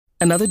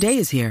Another day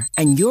is here,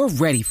 and you're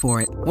ready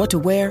for it. What to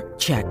wear?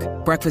 Check.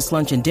 Breakfast,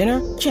 lunch, and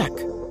dinner? Check.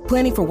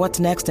 Planning for what's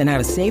next and how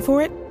to save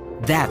for it?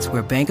 That's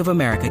where Bank of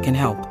America can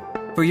help.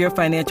 For your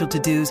financial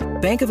to-dos,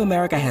 Bank of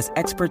America has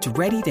experts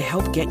ready to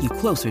help get you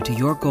closer to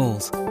your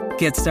goals.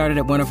 Get started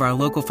at one of our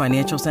local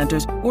financial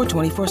centers or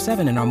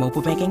 24/7 in our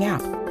mobile banking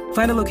app.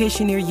 Find a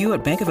location near you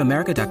at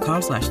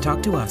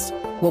bankofamerica.com/talktous.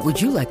 What would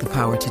you like the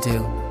power to do?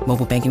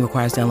 Mobile banking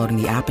requires downloading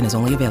the app and is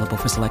only available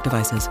for select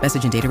devices.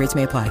 Message and data rates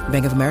may apply.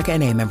 Bank of America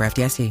N.A., member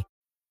FDIC.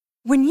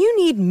 When you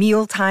need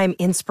mealtime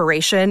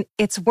inspiration,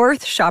 it's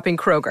worth shopping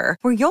Kroger,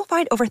 where you'll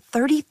find over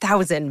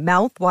 30,000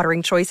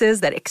 mouth-watering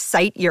choices that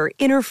excite your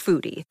inner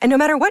foodie. And no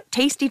matter what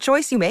tasty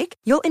choice you make,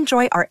 you'll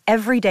enjoy our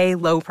everyday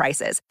low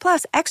prices,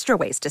 plus extra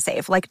ways to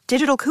save, like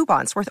digital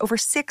coupons worth over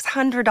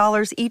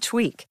 $600 each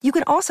week. You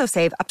can also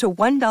save up to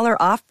 $1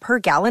 off per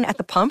gallon at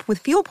the pump with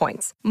fuel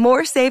points.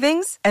 More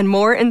savings and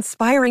more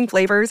inspiring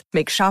flavors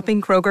make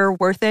shopping Kroger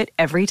worth it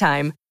every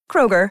time.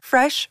 Kroger,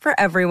 fresh for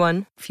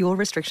everyone. Fuel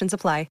restrictions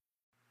apply.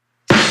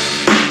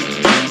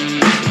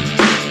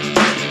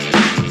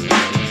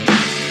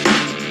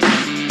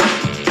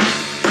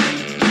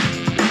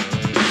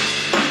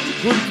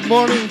 Good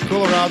morning,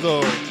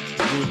 Colorado.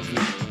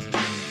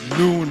 Good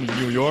noon,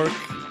 New York.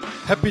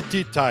 Happy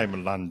tea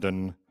time,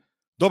 London.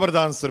 Dobar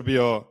dan,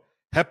 Srbijo.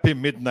 Happy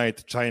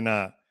midnight,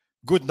 China.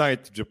 Good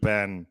night,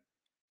 Japan.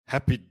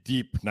 Happy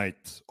deep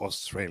night,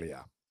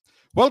 Australia.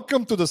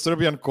 Welcome to the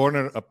Serbian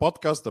Corner, a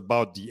podcast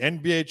about the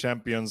NBA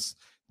champions,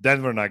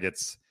 Denver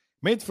Nuggets,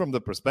 made from the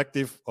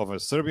perspective of a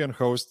Serbian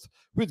host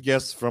with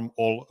guests from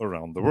all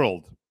around the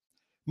world.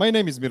 My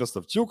name is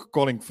Miroslav Ćuk,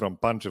 calling from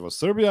Pančevo,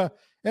 Serbia,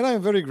 and I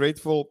am very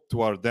grateful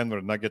to our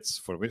Denver Nuggets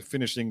for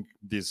finishing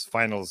this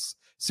finals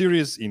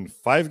series in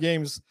 5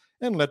 games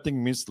and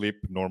letting me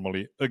sleep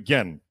normally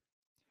again.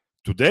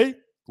 Today,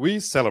 we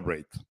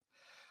celebrate.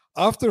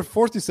 After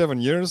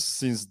 47 years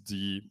since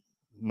the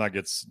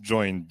Nuggets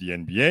joined the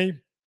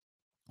NBA,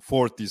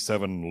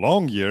 47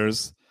 long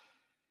years,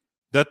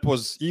 that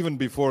was even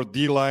before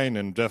D-Line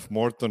and Jeff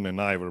Morton and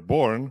I were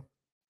born,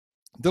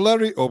 the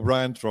Larry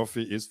O'Brien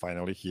Trophy is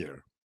finally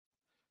here.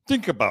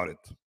 Think about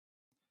it.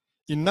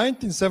 In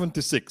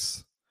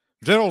 1976,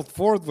 Gerald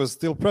Ford was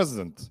still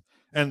president.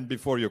 And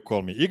before you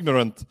call me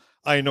ignorant,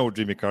 I know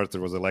Jimmy Carter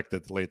was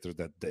elected later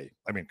that day.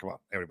 I mean, come on,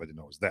 everybody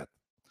knows that.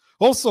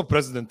 Also,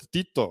 President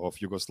Tito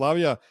of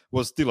Yugoslavia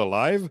was still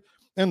alive,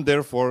 and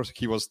therefore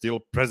he was still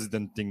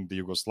presidenting the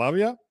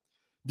Yugoslavia.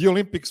 The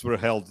Olympics were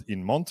held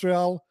in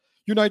Montreal.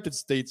 United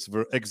States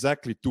were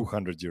exactly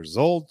 200 years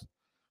old.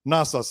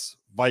 NASA's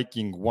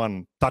Viking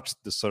 1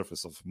 touched the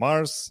surface of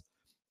Mars.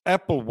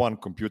 Apple I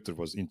computer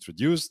was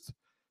introduced.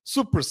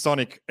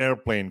 Supersonic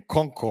airplane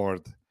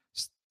Concorde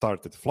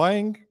started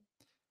flying.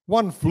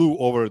 One Flew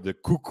Over the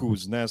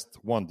Cuckoo's Nest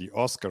won the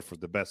Oscar for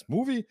the best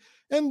movie,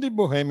 and the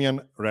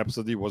Bohemian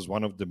Rhapsody was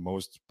one of the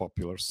most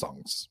popular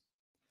songs.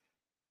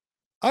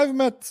 I've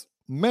met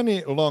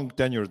many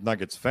long-tenured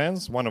Nuggets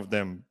fans, one of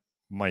them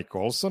Mike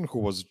Olson, who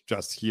was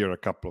just here a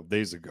couple of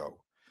days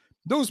ago.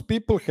 Those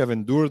people have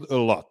endured a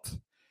lot,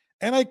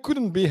 and I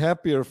couldn't be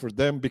happier for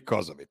them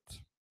because of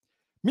it.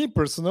 Me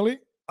personally,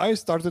 I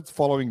started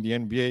following the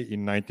NBA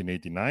in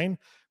 1989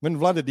 when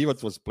Vlade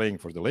Divac was playing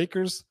for the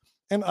Lakers,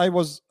 and I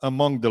was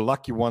among the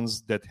lucky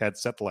ones that had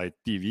satellite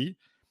TV,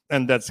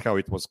 and that's how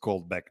it was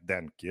called back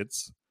then,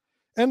 kids.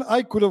 And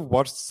I could have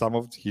watched some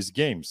of his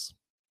games.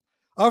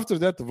 After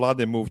that,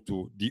 Vlade moved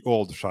to the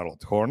old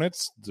Charlotte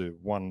Hornets, the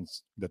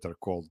ones that are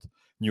called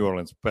New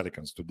Orleans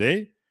Pelicans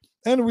today,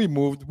 and we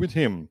moved with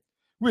him.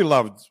 We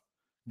loved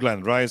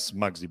Glenn Rice,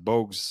 Muggsy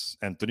Bogues,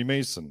 Anthony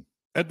Mason.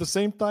 At the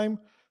same time,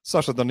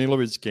 Sasha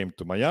Danilovic came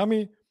to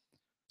Miami,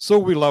 so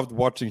we loved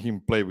watching him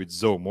play with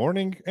Zoe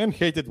Morning and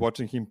hated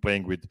watching him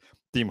playing with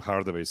Tim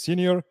Hardaway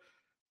Sr.,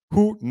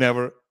 who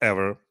never,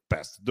 ever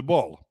passed the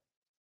ball.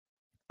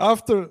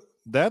 After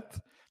that,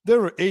 there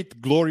were 8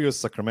 glorious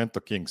Sacramento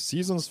Kings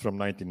seasons from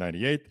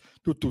 1998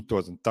 to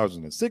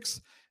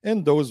 2006,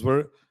 and those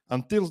were,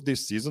 until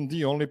this season,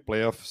 the only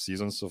playoff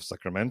seasons of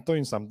Sacramento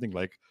in something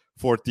like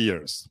 40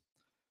 years.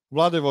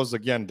 Vlade was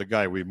again the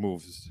guy we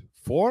moved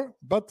for,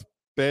 but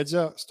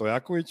Peja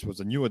Stojakovic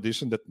was a new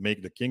addition that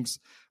made the Kings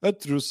a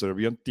true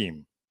Serbian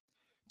team.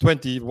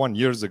 21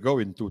 years ago,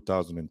 in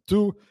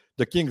 2002,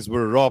 the Kings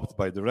were robbed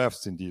by the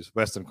refs in the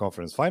Western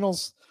Conference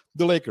Finals.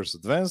 The Lakers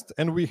advanced,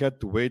 and we had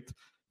to wait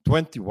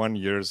 21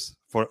 years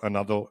for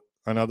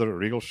another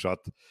real shot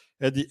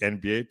at the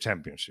NBA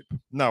championship.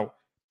 Now,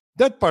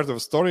 that part of the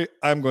story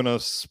I'm going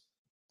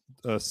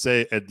to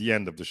say at the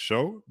end of the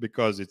show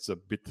because it's a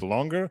bit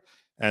longer,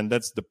 and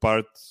that's the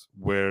part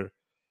where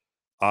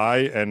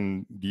I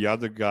and the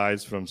other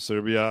guys from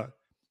Serbia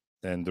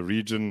and the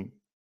region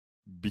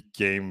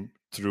became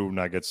true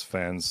Nuggets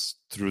fans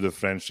through the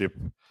friendship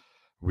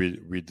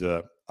with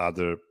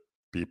other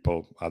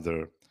people,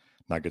 other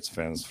Nuggets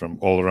fans from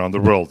all around the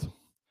world.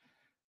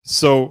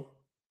 So,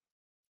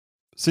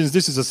 since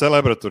this is a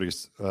celebratory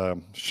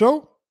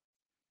show,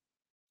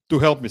 to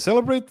help me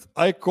celebrate,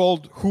 I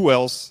called who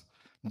else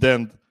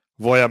than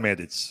Voja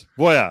Medic.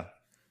 Voja,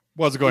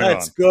 what's going on?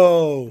 Let's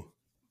go.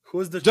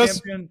 Who's the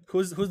champion?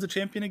 Who's the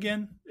champion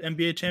again?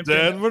 NBA champion.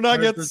 Denver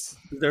Nuggets.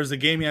 There's a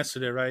game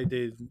yesterday, right?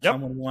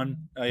 Someone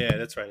won. Oh yeah,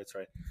 that's right.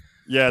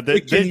 Yeah,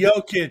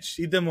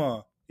 Jokic.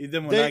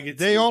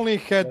 They only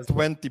had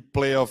 20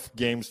 playoff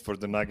games for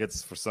the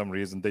Nuggets for some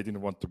reason. They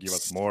didn't want to give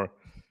us more.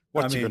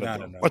 What you gonna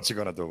do? What you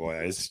gonna do, boy?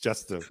 It's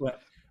just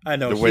I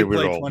know the way we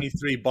played roll.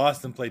 23.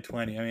 Boston played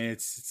 20. I mean,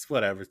 it's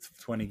whatever. It's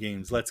 20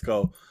 games. Let's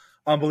go.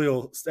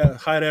 Unbelievable.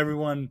 Hi to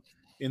everyone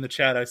in the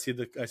chat. I see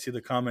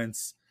the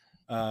comments.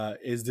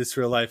 Is this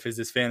real life? Is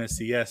this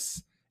fantasy?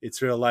 Yes,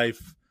 it's real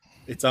life.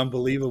 It's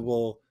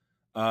unbelievable.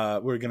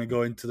 We're gonna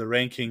go into the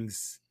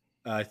rankings.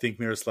 I think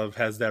Miroslav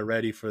has that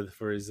ready for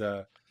his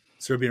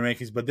Serbian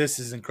rankings. But this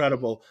is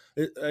incredible.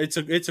 It's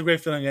a great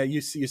feeling.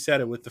 You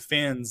said it with the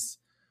fans.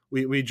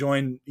 We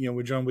joined.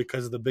 We joined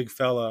because of the big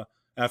fella.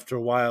 After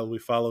a while, we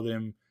followed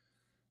him.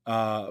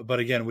 But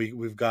again,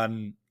 we've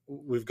gotten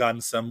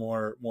some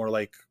more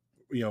like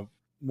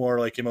more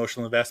like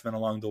emotional investment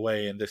along the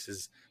way, and this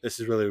is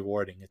really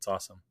rewarding. It's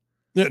awesome.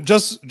 Yeah,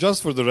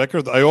 just for the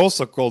record, I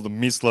also called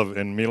Mislav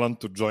and Milan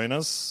to join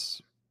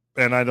us,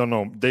 and I don't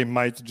know, they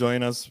might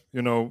join us.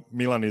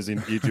 Milan is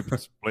in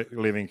Egypt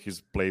living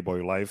his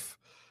playboy life,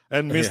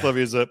 and Mislav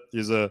is a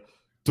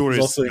tourist.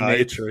 He's also in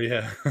nature,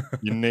 yeah.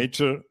 In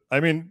nature, I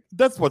mean,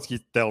 that's what he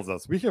tells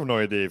us. We have no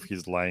idea if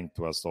he's lying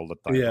to us all the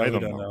time. Yeah, I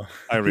don't know.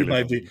 I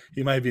really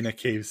he might be in a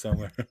cave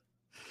somewhere.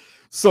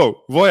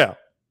 So, Voya,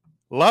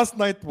 last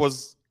night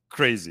was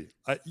crazy.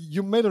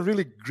 You made a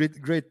really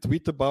great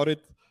tweet about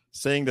it,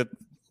 saying that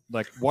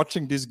like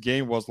watching this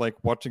game was like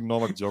watching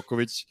Novak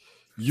Djokovic.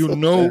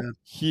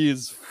 He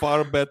is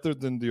far better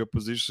than the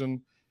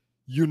opposition.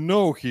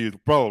 He'll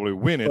probably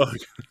win it,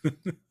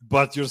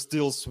 but you're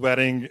still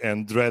sweating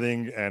and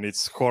dreading, and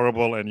it's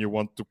horrible, and you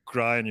want to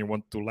cry, and you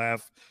want to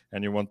laugh,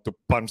 and you want to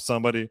punch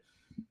somebody.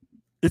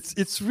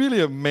 It's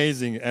really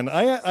amazing, and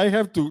I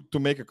have to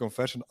make a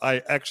confession.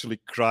 I actually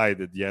cried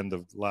at the end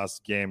of the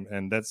last game,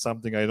 and that's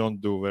something I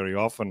don't do very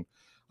often.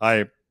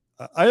 I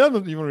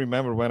don't even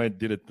remember when I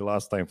did it the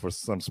last time for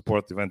some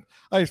sport event.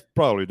 I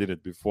probably did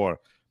it before.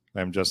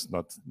 I'm just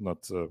not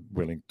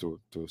willing to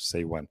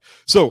say when.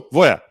 So,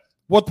 Voya,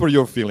 what were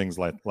your feelings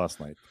like last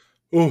night?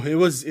 Oh, it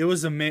was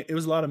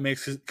a lot of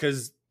mix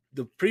because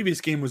the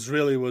previous game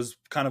was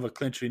kind of a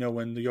clincher,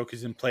 when the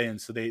Jokic didn't play,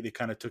 and so they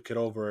kind of took it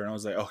over, and I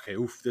was like, okay,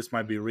 this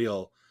might be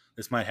real.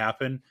 This might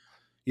happen.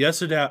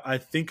 Yesterday, I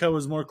think I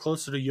was more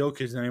closer to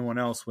Jokic than anyone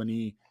else when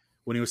he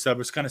was sub. I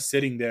was kind of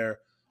sitting there.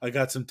 I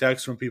got some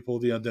texts from people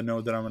that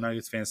know that I'm a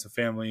Nuggets fan, some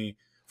family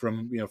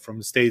from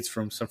the States,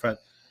 from some friends.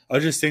 I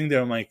was just sitting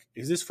there. I'm like,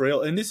 is this for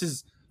real? And this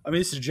is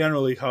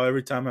generally how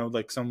every time I would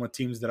like some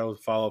teams that I would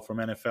follow from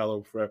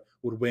NFL or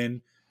would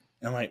win.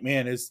 And I'm like,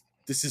 man, this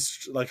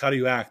is like, how do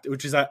you act?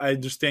 Which is, I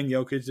understand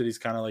Jokic that he's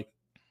kind of like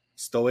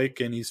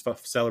stoic and he's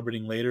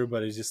celebrating later,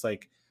 but it's just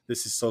like,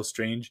 this is so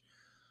strange.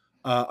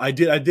 I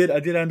did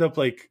end up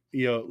like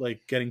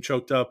getting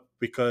choked up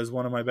because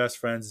one of my best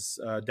friends'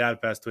 dad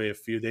passed away a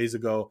few days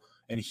ago,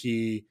 and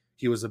he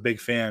was a big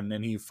fan,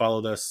 and he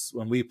followed us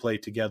when we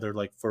played together.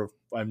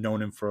 I've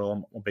known him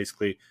for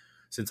basically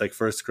since like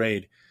first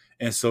grade.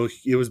 And so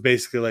it was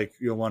basically like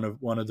one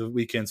of the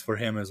weekends for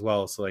him as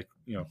well. So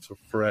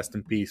for rest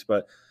in peace.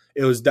 But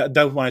it was that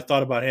when I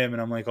thought about him,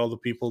 and I'm like, all the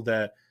people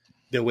that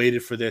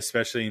waited for this,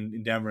 especially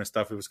in Denver and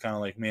stuff, it was kind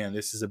of like, man,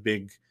 it's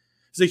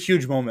a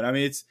huge moment. I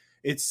mean,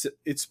 it's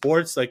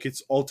sports. Like,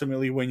 it's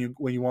ultimately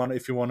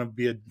if you want to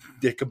be a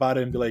dick about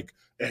it and be like,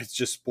 it's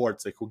just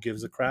sports. Like, who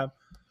gives a crap?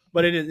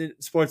 But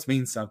sports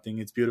means something.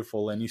 It's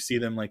beautiful, and you see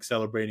them like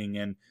celebrating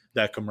and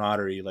that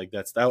camaraderie. Like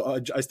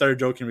I started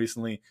joking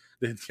recently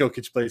that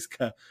Jokic plays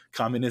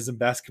communism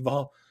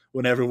basketball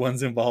when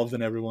everyone's involved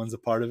and everyone's a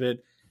part of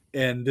it.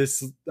 And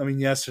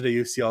yesterday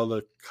you see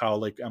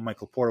how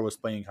Michael Porter was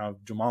playing, how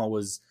Jamal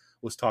was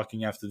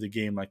talking after the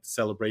game, like the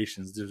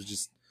celebrations.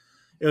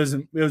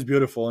 It was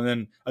beautiful. And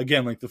then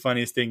again, like the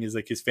funniest thing is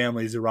like his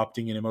family is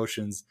erupting in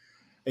emotions,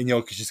 and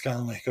Jokic is kind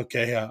of like,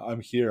 okay,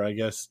 I'm here, I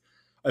guess.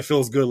 I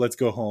feels good. Let's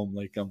go home.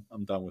 Like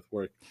I'm done with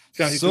work.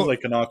 It feels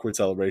like an awkward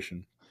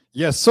celebration.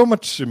 Yeah, so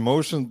much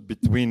emotion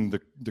between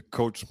the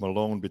coach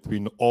Malone,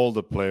 between all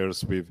the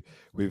players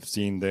we've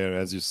seen there,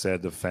 as you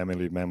said, the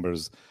family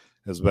members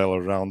as well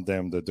around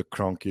them, the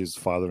Kroenkes,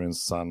 father and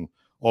son,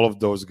 all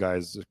of those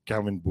guys,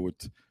 Calvin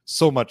Booth.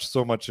 So much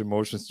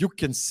emotions. You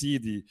can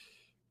see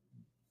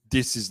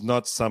this is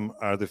not some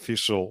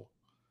artificial,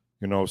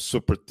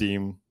 super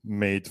team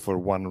made for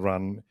one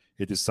run.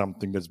 It is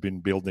something that's been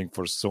building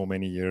for so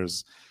many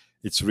years.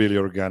 It's really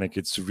organic.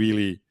 It's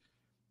really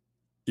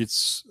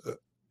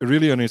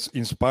an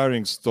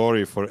inspiring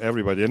story for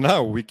everybody. And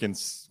now we can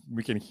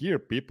hear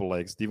people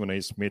like Stephen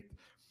A. Smith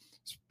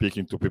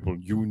speaking to people.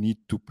 You need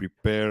to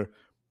prepare.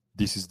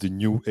 This is the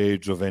new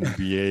age of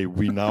NBA.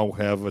 We now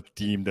have a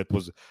team that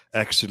was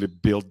actually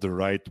built the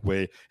right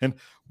way. And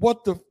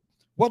what the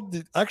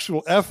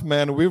actual F,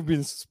 man? We've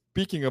been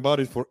speaking about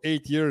it for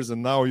 8 years,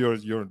 and now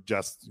you're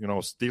just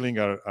stealing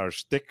our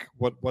shtick.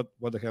 What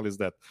the hell is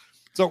that?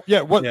 So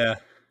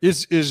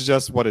is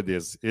just what it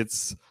is.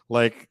 It's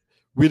like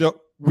we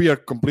we are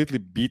completely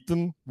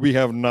beaten. We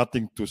have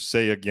nothing to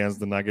say against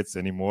the Nuggets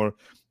anymore.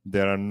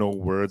 There are no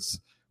words.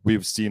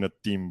 We've seen a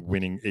team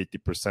winning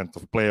 80%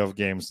 of playoff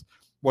games.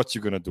 What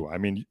you going to do? I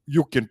mean,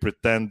 you can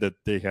pretend that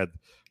they had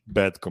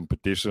bad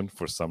competition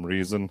for some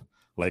reason,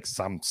 like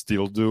some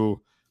still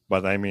do.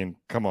 But I mean,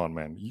 come on,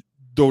 man.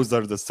 Those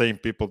are the same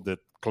people that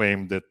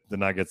claim that the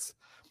Nuggets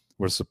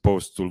were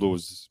supposed to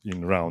lose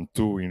in round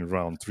 2, in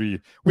round 3.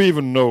 We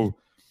even know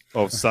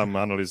of some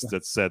analysts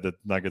that said that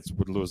Nuggets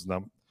would lose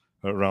in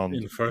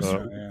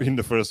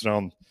the first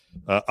round,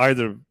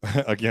 either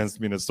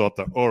against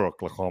Minnesota or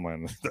Oklahoma,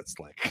 and that's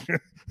like,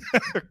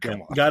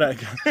 come on.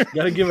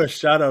 Gotta give a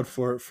shout out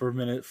for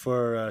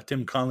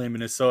Tim Conley in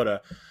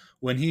Minnesota.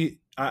 When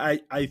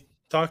I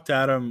talked to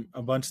Adam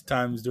a bunch of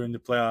times during the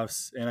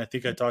playoffs, and I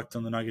think I talked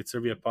on the Nugget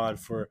Serbia pod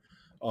for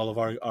all of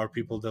our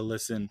people that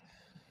listen.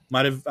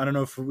 I don't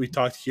know if we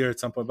talked here at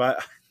some point,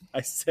 but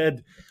I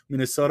said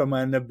Minnesota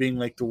might end up being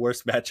like the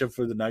worst matchup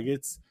for the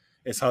Nuggets.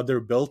 It's how they're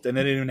built, and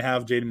they didn't even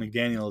have Jaden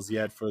McDaniels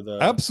yet for the.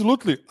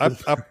 Absolutely,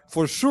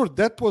 for sure,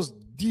 that was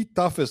the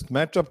toughest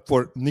matchup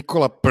for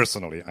Nikola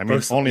personally. I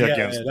mean, only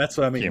against. Yeah, that's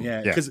what I mean. him.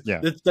 Yeah, because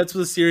that's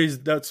what the series.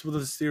 That's what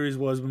the series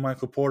was when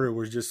Michael Porter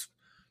was just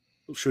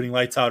shooting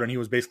lights out, and he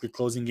was basically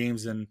closing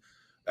games. And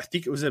I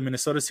think it was a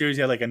Minnesota series.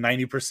 He had like a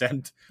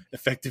 90%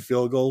 effective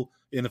field goal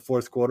in the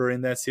fourth quarter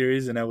in that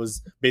series, and that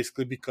was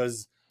basically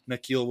because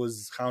Nikhil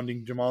was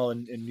hounding Jamal,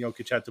 and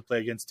Jokic had to play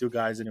against two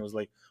guys, and it was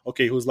like,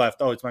 okay, who's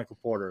left? Oh, it's Michael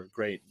Porter.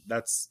 Great.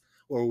 That's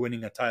or we're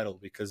winning a title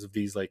because of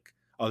these like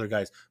other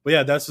guys. But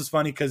yeah, that's just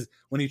funny because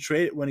when he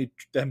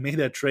made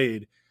that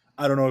trade,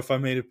 I don't know if I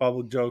made a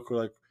public joke or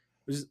like,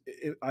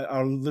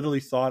 I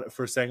literally thought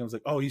for a second, I was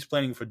like, oh, he's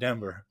playing for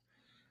Denver.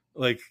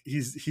 Like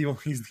he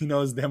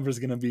knows Denver's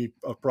going to be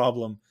a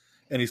problem,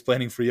 and he's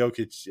planning for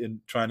Jokic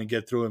and trying to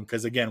get through him.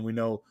 Because again, we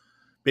know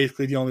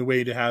basically the only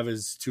way to have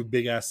is two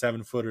big ass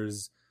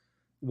 7-footers,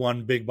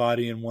 one big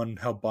body and one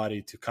help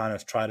body to kind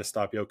of try to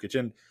stop Jokic.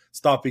 And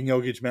stopping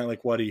Jokic meant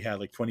like what he had,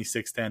 like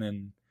 26, 10,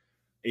 and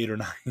 8 or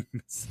 9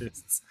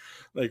 assists,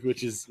 like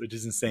which is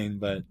insane.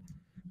 But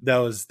that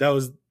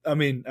was. I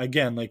mean,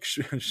 again, like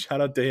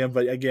shout out to him.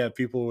 But again,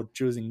 people were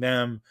choosing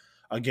them.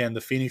 Again,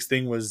 the Phoenix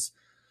thing was.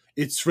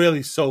 It's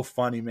really so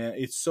funny, man.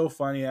 It's so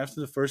funny. After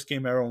the first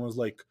game, everyone was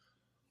like,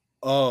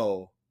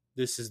 "Oh,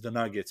 this is the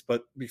Nuggets."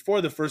 But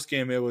before the first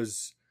game, it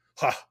was,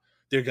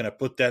 they're going to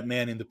put that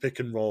man in the pick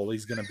and roll.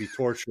 He's going to be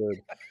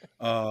tortured.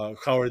 How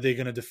are they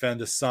going to defend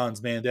the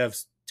Suns? Man, they have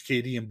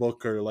KD and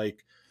Booker.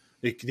 Like,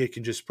 they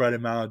can just spread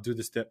him out, do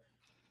this, that.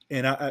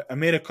 And I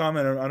made a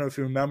comment. I don't know if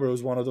you remember. It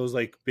was one of those,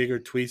 like, bigger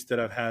tweets that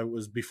I've had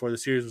was before the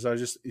series.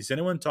 Is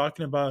anyone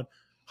talking about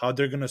how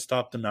they're going to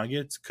stop the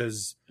Nuggets?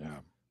 Because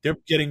they're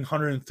getting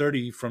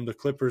 130 from the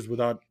Clippers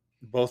without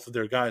both of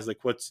their guys. Like,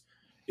 it's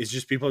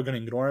just people are going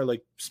to ignore it.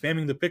 Like,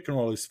 spamming the pick and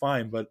roll is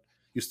fine, but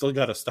you still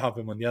got to stop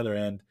him on the other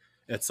end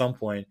at some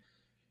point.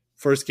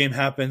 First game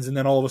happens, and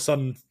then all of a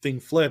sudden thing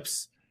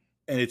flips,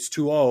 and it's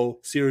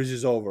 2-0. Series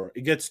is over.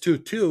 It gets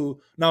 2-2.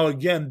 Now,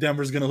 again,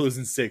 Denver's going to lose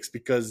in 6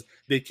 because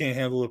they can't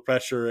handle the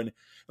pressure. And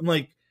I'm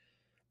like,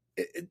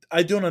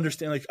 I don't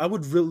understand. Like, I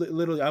would really,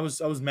 literally, I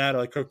was mad.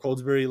 Like, Kirk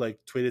Coldsbury, like,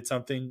 tweeted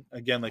something,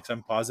 again, like,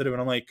 I'm positive,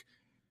 and I'm like,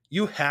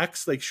 you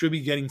hacks like should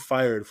be getting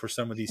fired for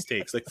some of these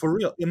takes, like for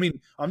real. I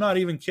mean, I'm not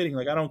even kidding.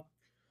 Like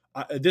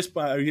at this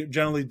point, I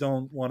generally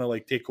don't want to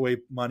like take away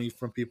money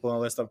from people and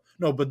all that stuff.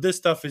 No, but this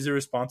stuff is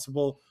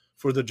irresponsible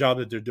for the job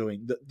that they're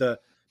doing. The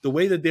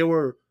way that they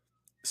were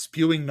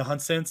spewing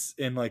nonsense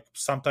and like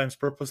sometimes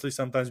purposely,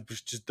 sometimes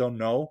just don't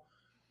know.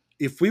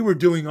 If we were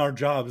doing our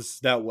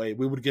jobs that way,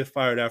 we would get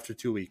fired after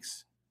 2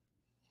 weeks.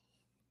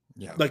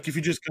 Yeah, like if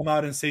you just come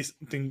out and say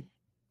something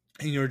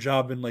in your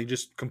job and like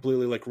just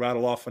completely like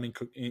rattle off an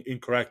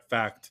incorrect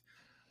fact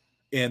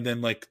and then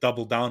like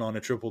double down on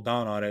it, triple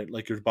down on it,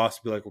 like your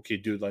boss would be like, okay,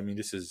 dude, I mean,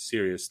 this is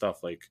serious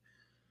stuff. Like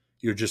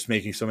you're just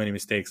making so many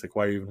mistakes. Like,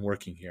 why are you even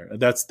working here?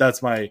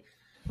 That's my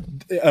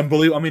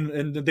unbelievable. I mean,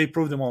 and they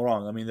proved them all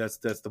wrong. I mean, that's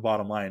the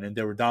bottom line. And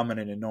they were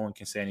dominant and no one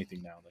can say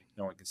anything now. Like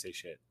no one can say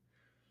shit.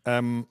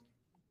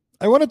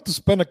 I wanted to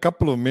spend a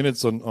couple of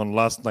minutes on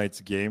last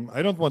night's game.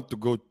 I don't want to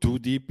go too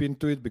deep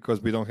into it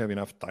because we don't have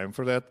enough time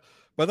for that.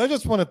 But I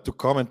just wanted to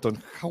comment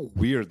on how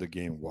weird the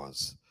game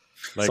was.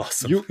 Like,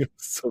 it's awesome.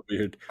 It's so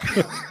weird.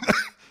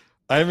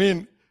 I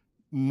mean,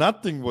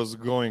 nothing was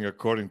going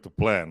according to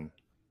plan.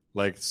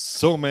 Like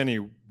so many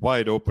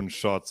wide open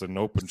shots and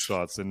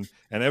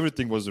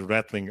everything was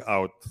rattling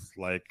out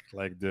like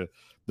the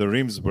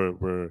rims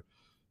were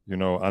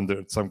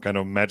under some kind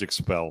of magic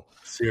spell.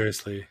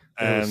 Seriously,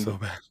 and was so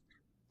bad.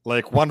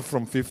 Like 1 of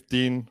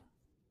 15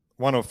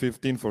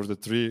 for the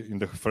 3 in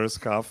the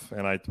first half,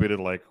 and I tweeted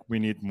like we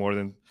need more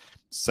than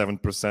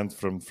 7%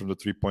 from the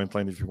 3-point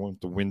line if you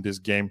want to win this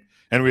game.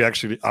 And we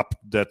actually upped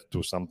that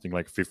to something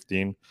like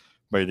 15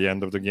 by the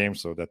end of the game,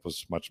 so that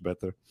was much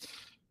better.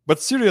 But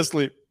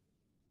seriously,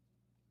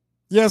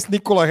 yes,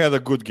 Nikola had a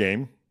good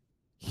game.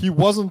 He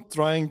wasn't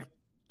trying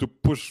to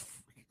push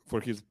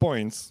for his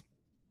points.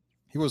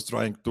 He was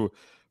trying to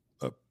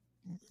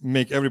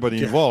make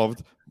everybody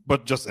involved,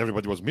 but just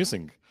everybody was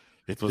missing.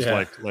 It was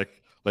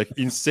like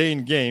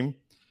insane game,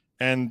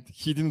 and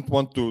he didn't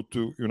want to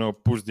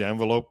push the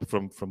envelope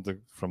from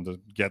the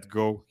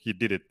get-go. He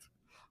did it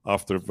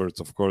afterwards,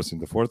 of course, in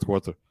the fourth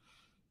quarter.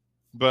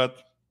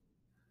 But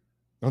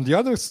on the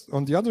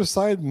other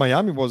side,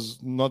 Miami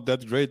was not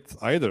that great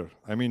either.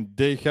 I mean,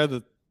 they had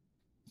a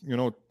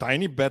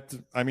tiny bet.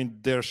 I mean,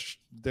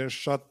 their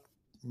shot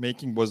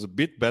making was a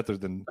bit better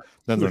than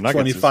their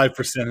Nuggets.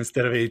 25%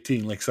 instead of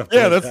 18, like something.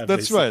 Yeah, like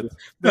that's right.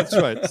 That's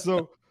right.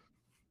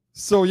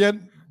 So yeah,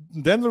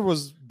 Denver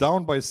was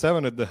down by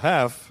 7 at the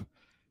half,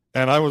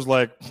 and I was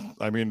like,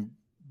 I mean,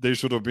 they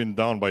should have been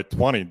down by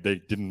 20. They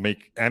didn't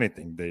make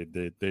anything.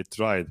 They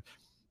tried.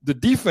 The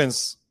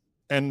defense,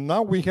 and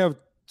now we have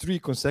 3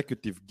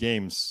 consecutive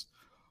games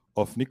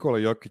of Nikola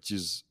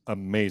Jokic's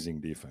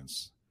amazing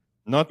defense.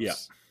 Not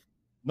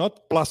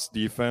plus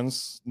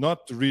defense,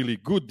 not really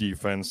good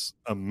defense,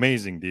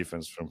 amazing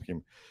defense from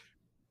him.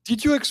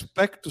 Did you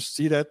expect to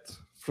see that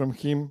from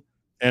him?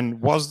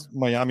 And was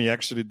Miami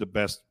actually the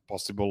best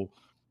possible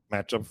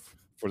matchup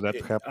for that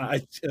to happen? I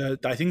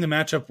think the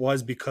matchup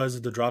was because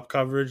of the drop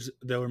coverage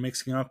that we're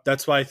mixing up.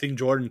 That's why I think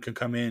Jordan can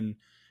come in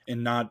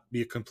and not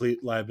be a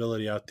complete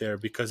liability out there,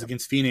 because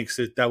against Phoenix,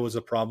 that was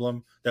a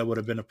problem. That would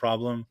have been a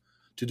problem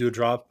to do a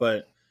drop,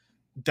 but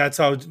that's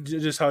how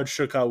it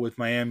shook out with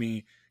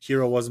Miami.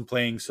 Hero wasn't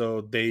playing,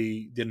 so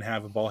they didn't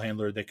have a ball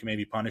handler that can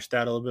maybe punish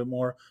that a little bit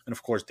more. And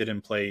of course, they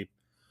didn't play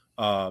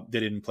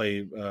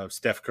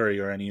Steph Curry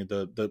or any of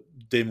the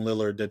Dame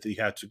Lillard that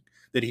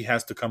he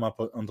has to come up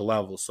on the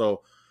level.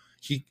 So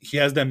he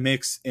has that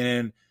mix.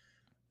 And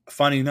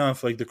funny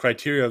enough, like the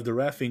criteria of the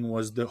reffing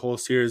was the whole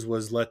series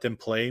was let them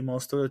play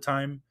most of the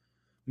time,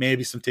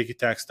 maybe some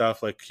ticky-tack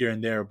stuff like here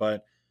and there,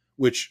 but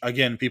which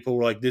again, people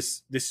were like,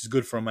 this is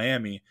good for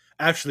Miami.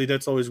 Actually,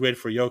 that's always great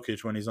for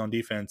Jokic when he's on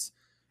defense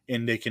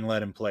and they can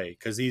let him play,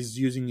 because he's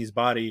using his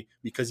body,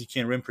 because he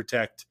can't rim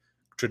protect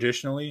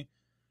traditionally.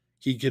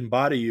 He can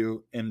body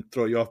you and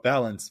throw you off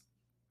balance,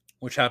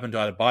 which happened to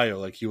Adebayo.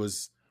 Like he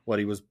was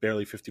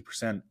barely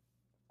 50%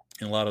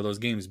 in a lot of those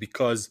games,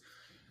 because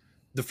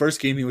the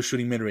first game he was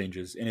shooting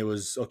mid-ranges and it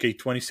was,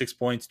 26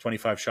 points,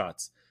 25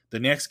 shots. The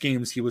next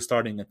games he was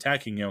starting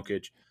attacking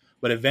Jokic,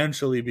 but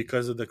eventually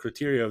because of the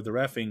criteria of the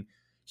reffing,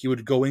 he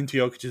would go into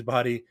Jokic's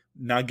body,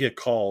 not get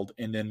called,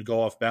 and then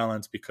go off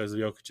balance because of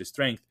Jokic's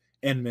strength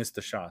and miss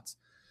the shots.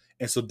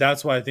 And so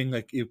that's why I think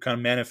like it kind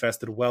of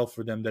manifested well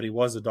for them that he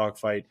was a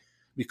dogfight,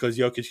 because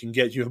Jokic can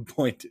get you a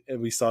point.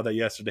 And we saw that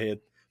yesterday at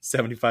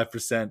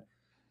 75%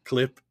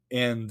 clip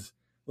and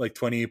like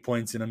 28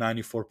 points in a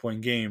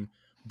 94-point game.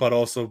 But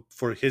also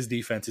for his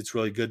defense, it's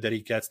really good that he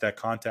gets that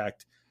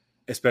contact,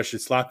 especially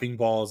slapping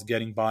balls,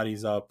 getting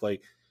bodies up.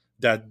 Like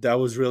that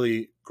was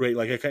really great.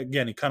 Like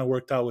again, it kind of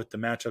worked out with the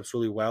matchups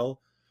really well.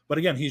 But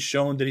again, he's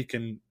shown that he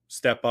can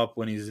step up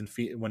when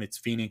it's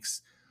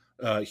Phoenix,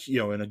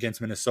 and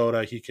against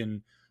Minnesota, he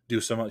can do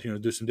some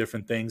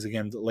different things.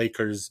 Again, the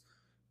Lakers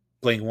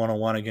playing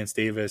one-on-one against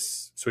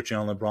Davis, switching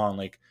on LeBron,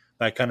 like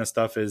that kind of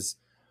stuff is,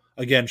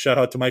 again, shout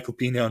out to Michael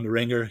Pina on the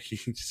Ringer.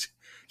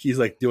 He's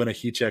like doing a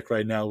heat check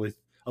right now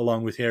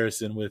along with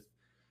Harrison with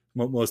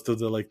most of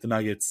the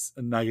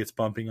Nuggets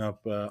pumping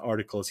up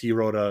articles. He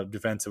wrote a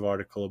defensive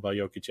article about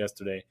Jokic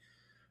yesterday,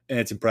 and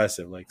it's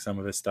impressive. Like some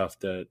of his stuff,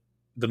 that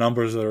the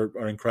numbers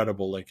are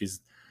incredible. Like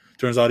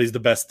turns out he's the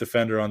best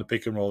defender on the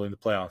pick and roll in the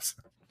playoffs.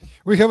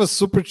 We have a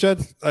super chat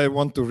I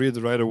want to read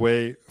right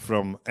away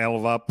from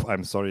Elvap.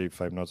 I'm sorry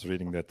if I'm not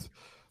reading that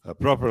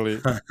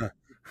properly.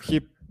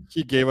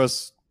 He gave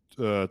us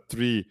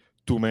 3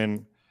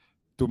 two-man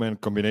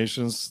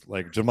combinations,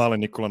 like Jamal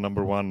and Nikola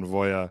number 1,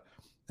 Voya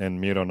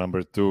and Miro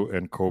number 2,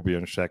 and Kobe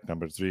and Shaq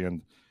number 3.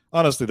 And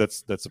honestly,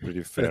 that's a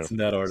pretty fair. That's in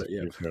that order,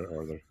 yeah. Fair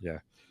order, yeah.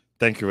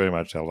 Thank you very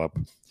much, Elvap.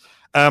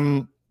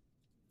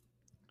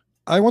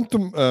 I want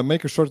to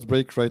make a short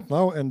break right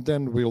now, and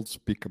then we'll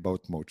speak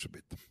about Moch a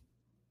bit.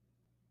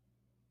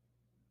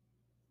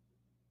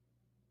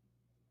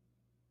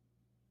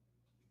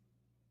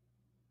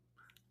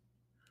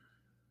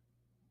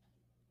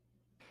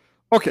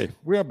 Okay,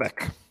 we are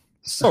back.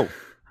 So,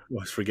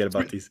 always forget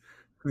about these.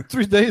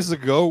 3 days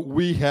ago,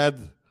 we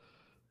had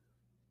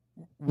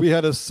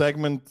a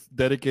segment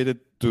dedicated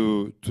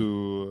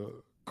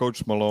to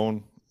Coach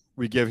Malone.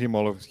 We gave him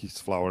all of his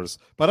flowers,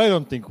 but I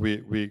don't think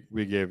we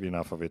gave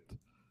enough of it.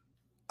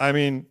 I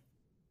mean,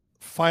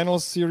 final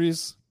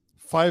series,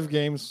 5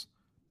 games,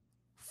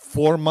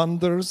 4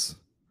 Manders.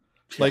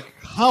 Like,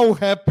 how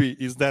happy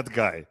is that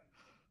guy?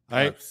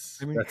 I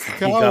mean, he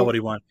got what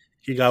he wanted.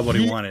 He got what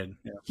he wanted.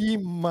 Yeah. He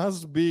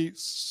must be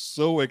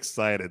so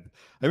excited.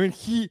 I mean,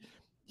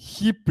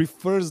 he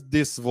prefers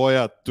this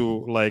Voya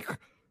to like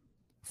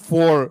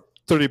 4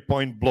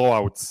 30-point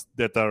blowouts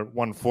that are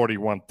 140,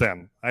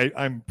 110.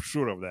 I'm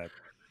sure of that.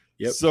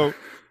 Yep. So,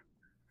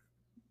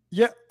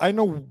 yeah, I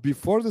know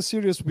before the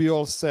series we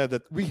all said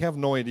that we have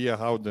no idea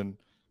how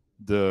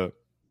the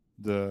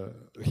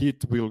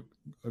Heat will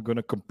going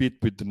to compete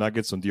with the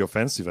Nuggets on the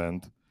offensive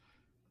end.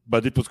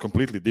 But it was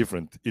completely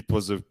different. It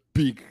was a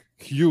big,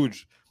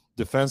 huge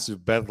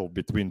defensive battle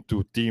between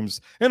 2 teams.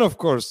 And of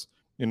course,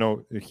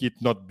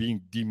 Heat not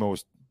being the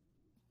most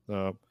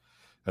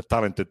a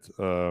talented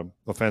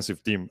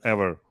offensive team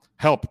ever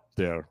helped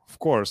there. Of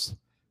course,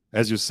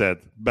 as you said,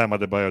 Bam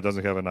Adebayo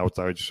doesn't have an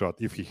outside shot.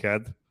 If he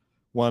had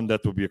one,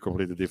 that would be a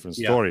completely different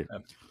story.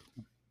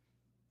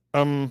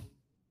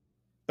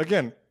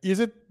 Again, is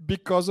it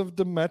because of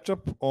the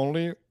matchup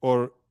only,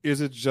 or is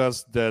it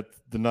just that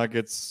the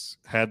Nuggets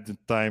had the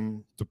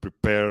time to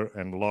prepare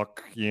and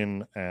lock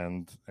in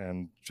and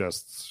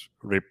just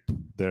rip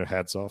their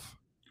heads off?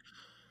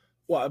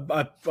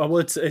 Well,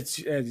 it's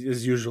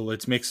as usual.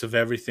 It's a mix of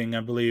everything.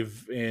 I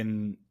believe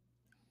in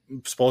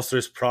Spoelstra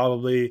is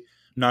probably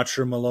not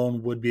sure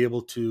Malone would be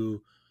able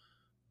to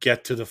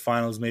get to the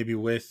finals maybe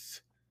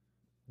with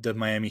the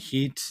Miami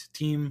Heat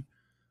team.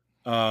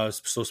 So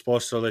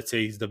Spoelstra, let's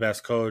say he's the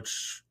best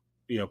coach,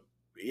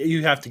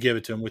 you have to give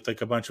it to him with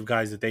like a bunch of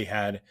guys that they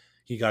had.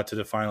 He got to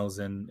the finals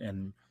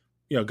and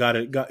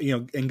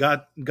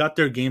got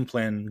their game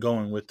plan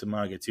going with the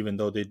Nuggets, even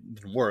though they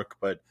didn't work,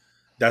 but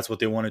that's what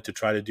they wanted to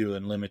try to do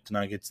and limit the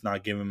Nuggets,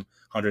 not give them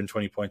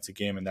 120 points a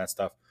game and that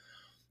stuff.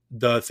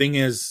 The thing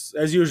is,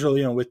 as usual,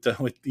 you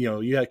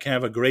can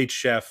have a great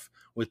chef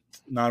with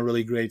not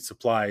really great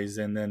supplies,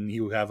 and then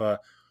you have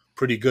a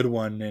pretty good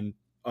one and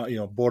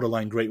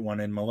borderline great one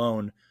in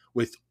Malone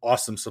with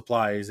awesome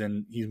supplies,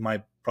 and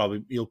he'll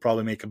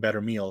probably make a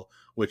better meal,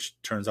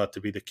 which turns out to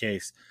be the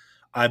case.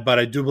 But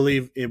I do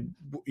believe it,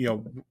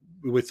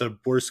 with a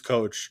worse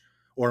coach,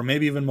 or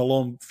maybe even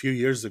Malone a few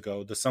years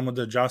ago, some of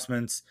the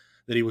adjustments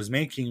that he was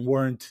making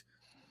weren't,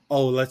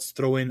 oh, let's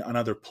throw in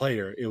another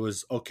player. It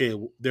was, okay,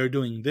 they're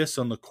doing this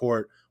on the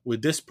court.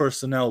 With this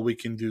personnel, we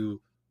can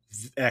do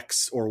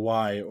X or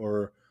Y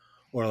or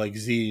like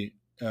Z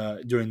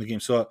during the game.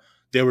 So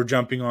they were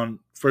jumping on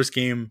first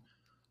game.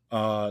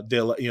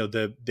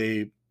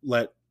 They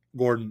let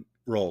Gordon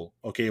roll.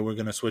 Okay, we're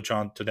going to switch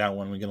on to that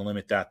one. We're going to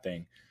limit that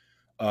thing.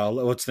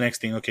 What's the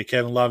next thing? Okay,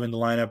 Kevin Love in the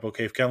lineup.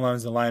 Okay, if Kevin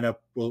Love's in the lineup,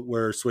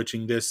 we're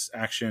switching this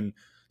action.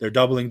 They're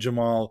doubling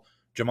Jamal.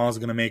 Jamal's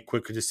going to make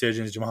quicker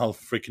decisions. Jamal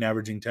freaking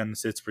averaging 10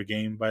 assists per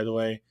game, by the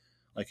way.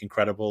 Like,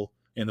 incredible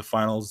in the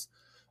finals.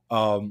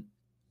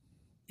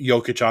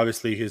 Jokic,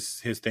 obviously,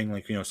 his thing,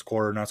 like,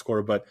 scorer, not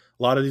scorer, but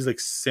a lot of these,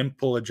 like,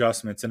 simple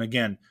adjustments. And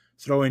again,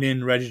 throwing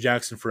in Reggie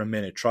Jackson for a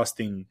minute,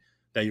 trusting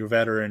that your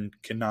veteran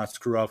cannot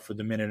screw up for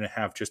the minute and a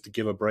half just to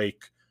give a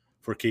break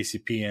for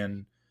KCP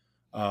and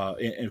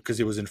because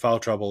he was in foul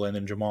trouble, and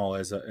then Jamal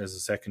as a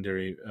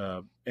secondary,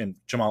 and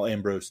Jamal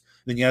and Bruce.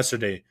 Then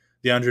yesterday,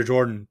 DeAndre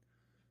Jordan,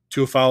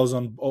 2 fouls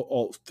on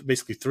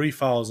basically 3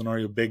 fouls on all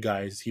your big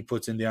guys. He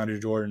puts in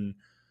DeAndre Jordan,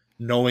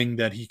 knowing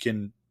that he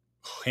can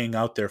hang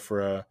out there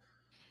for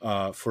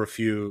a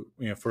few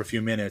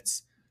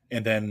minutes,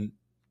 and then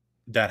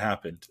that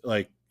happened.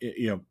 Like,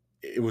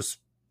 it was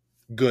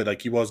good.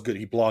 Like, he was good.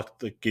 He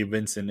blocked like Gabe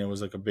Vincent. It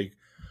was like a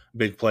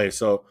big play.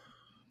 So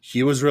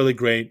he was really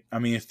great. I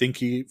mean, I think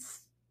he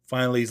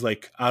finally is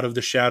like out of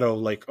the shadow.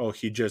 Like, oh,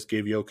 he just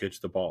gave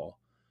Jokic the ball.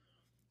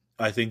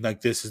 I think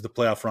like this is the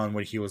playoff run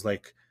where he was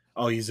like,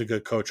 oh, he's a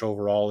good coach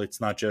overall.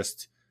 It's not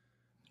just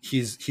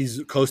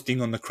he's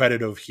coasting on the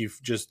credit of he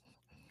just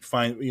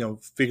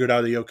figured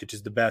out that Jokic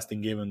is the best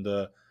and gave him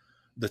the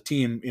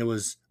team. It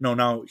was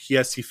now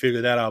he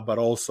figured that out, but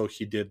also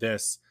he did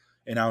this,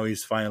 and now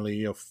he's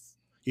finally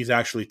he's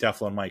actually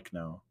Teflon Mike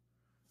now.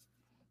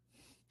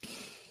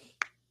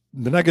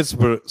 The Nuggets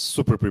were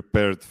super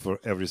prepared for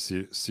every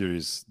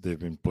series they've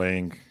been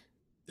playing.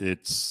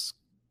 It's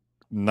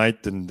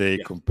night and day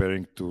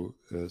comparing to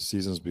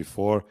seasons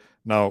before.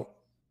 Now,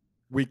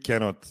 we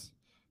cannot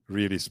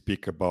really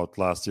speak about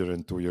last year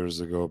and 2 years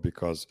ago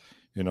because,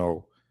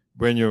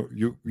 when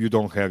you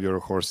don't have your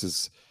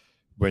horses,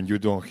 when you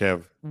don't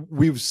have...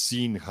 We've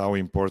seen how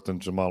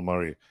important Jamal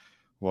Murray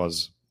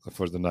was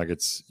for the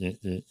Nuggets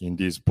in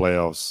these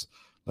playoffs.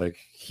 Like,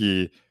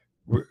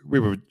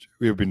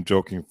 we've been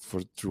joking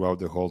throughout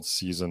the whole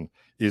season.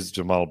 Is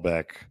Jamal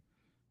back?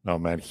 No,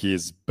 man, he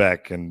is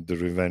back, and the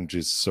revenge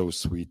is so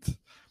sweet.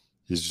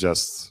 It's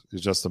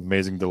just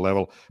amazing, the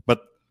level.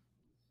 But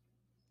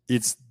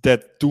it's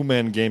that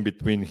 2-man game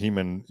between him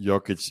and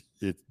Jokic.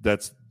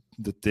 That's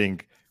the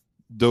thing.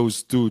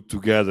 Those two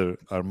together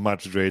are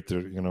much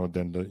greater,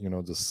 than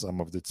the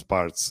sum of its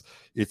parts.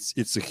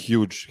 It's a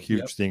huge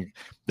thing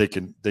they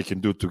can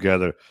do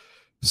together.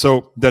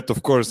 So that,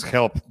 of course,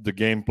 helped the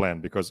game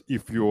plan, because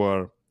if you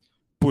are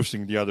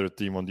pushing the other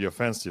team on the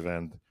offensive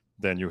end,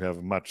 then you have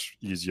a much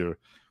easier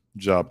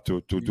job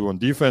to do on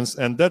defense.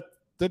 And that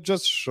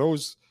just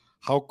shows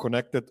how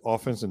connected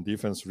offense and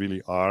defense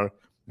really are.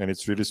 And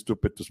it's really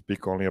stupid to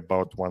speak only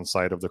about one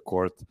side of the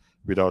court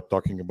without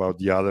talking about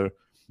the other.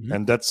 Mm-hmm.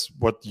 And that's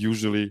what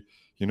usually,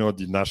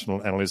 the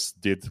national analysts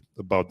did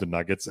about the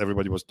Nuggets.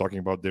 Everybody was talking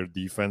about their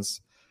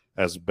defense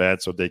as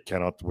bad, so they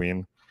cannot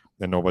win.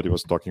 And nobody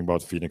was talking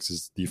about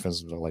Phoenix's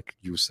defense, like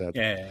you said.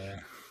 Yeah.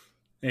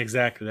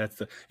 Exactly.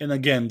 And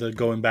again,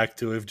 going back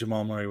to if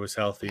Jamal Murray was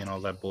healthy and all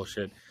that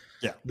bullshit.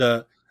 Yeah.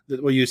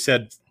 What you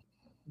said,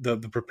 the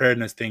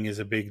preparedness thing is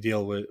a big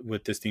deal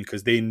with this team,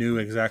 because they knew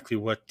exactly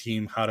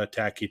how to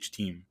attack each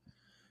team.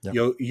 Yeah.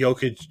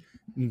 Jokic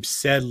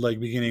said, like,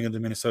 beginning of the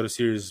Minnesota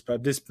series,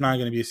 but this is not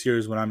going to be a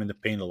series when I'm in the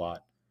paint a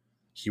lot.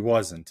 he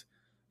wasn't.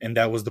 And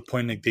that was the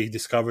point that they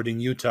discovered in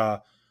Utah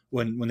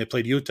when they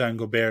played Utah and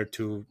Gobert,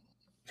 to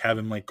have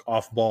him like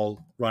off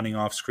ball, running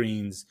off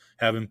screens,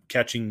 have him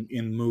catching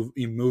in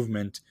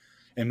movement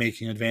and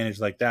making advantage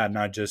like that,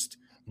 not just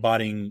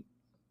botting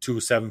 2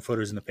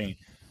 7-footers in the paint.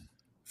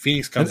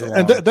 Phoenix comes along.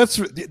 And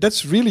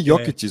that's really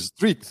Jokic's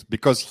treat,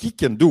 because he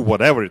can do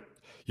whatever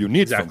you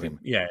need from him.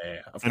 Yeah.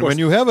 Of and course. when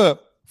you have a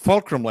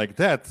fulcrum like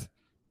that,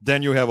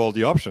 then you have all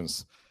the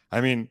options.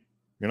 I mean,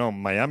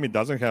 Miami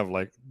didn't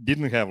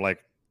have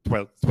like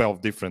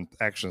 12 different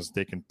actions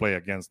they can play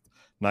against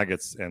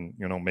Nuggets and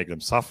make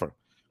them suffer.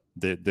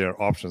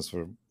 Their options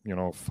were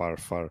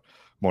far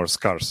more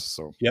scarce.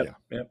 So Yep,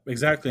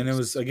 exactly. And it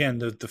was, again,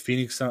 the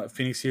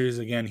Phoenix series,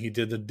 again, he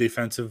did the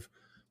defensive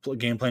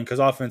game plan, because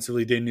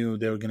offensively they knew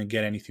they were going to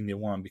get anything they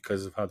want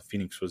because of how the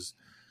Phoenix was.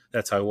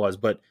 That's how it was.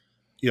 But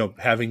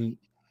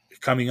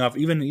coming off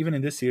even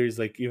in this series,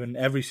 like even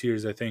every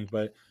series, I think,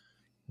 but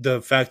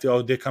the fact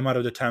that they come out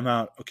of the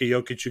timeout, okay,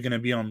 Jokic, you're going to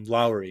be on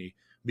Lowry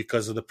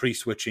because of the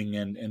pre-switching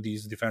and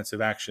these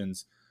defensive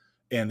actions,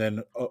 and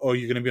then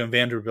you're going to be on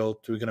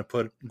Vanderbilt. We're going to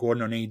put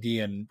Gordon on AD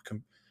and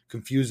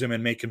confuse him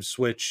and make him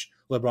switch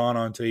LeBron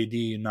onto AD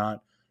and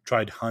not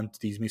try to hunt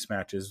these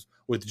mismatches.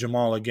 With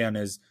Jamal, again,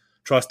 is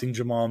trusting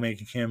Jamal,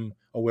 making him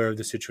aware of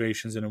the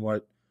situations and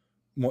what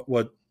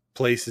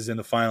places in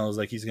the finals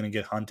like he's going to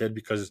get hunted,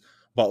 because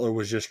Butler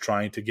was just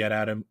trying to get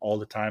at him all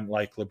the time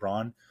like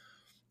LeBron.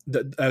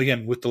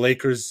 Again, with the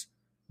Lakers,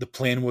 the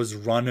plan was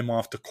run him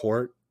off the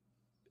court,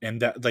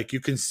 and that, like, you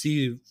can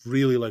see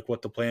really like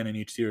what the plan in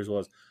each series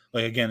was.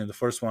 Like, again, in the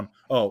first one,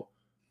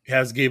 he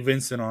has Gabe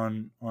Vincent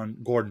on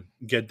Gordon,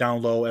 get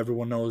down low,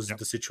 everyone knows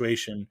the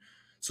situation.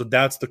 So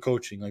that's the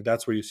coaching. Like,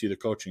 that's where you see the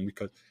coaching,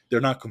 because they're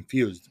not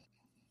confused.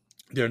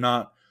 They're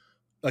not,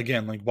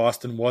 again, like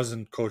Boston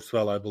wasn't coached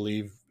well, I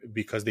believe,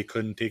 because they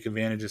couldn't take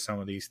advantage of some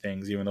of these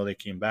things, even though they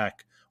came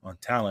back on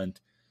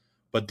talent.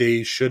 But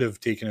they should have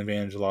taken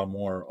advantage a lot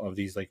more of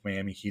these like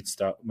Miami Heat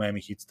stuff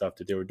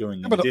that they were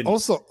doing. But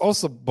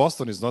also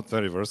Boston is not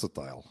very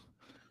versatile.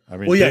 I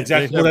mean,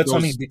 exactly. Well, that's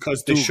what I mean,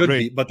 because they should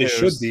be, but they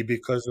should be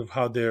because of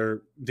how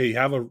they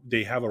have a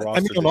roster.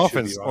 I mean,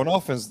 on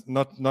offense,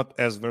 not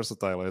as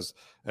versatile as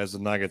the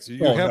Nuggets.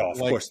 Of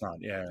course not.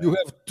 Yeah, you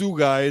have two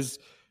guys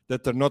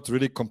that are not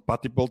really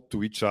compatible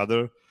to each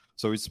other.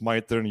 So it's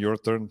my turn, your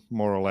turn,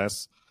 more or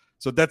less.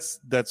 So that's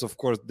of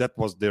course that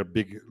was their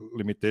big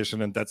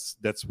limitation, and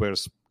that's where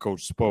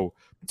Coach Spo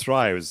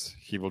thrives.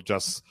 He will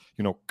just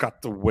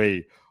cut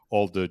away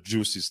all the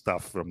juicy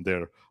stuff from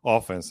their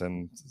offense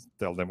and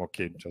tell them,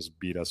 okay, just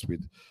beat us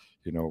with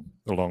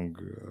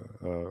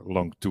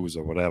long twos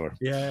or whatever.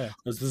 Yeah.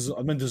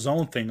 The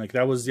zone thing, like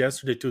that was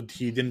yesterday too.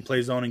 He didn't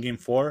play zone in game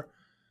 4.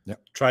 Yeah,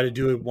 try to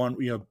do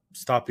it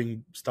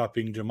stopping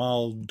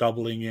Jamal,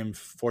 doubling him,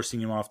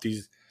 forcing him off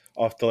the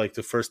like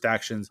the first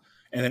actions,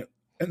 and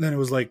then it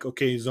was like,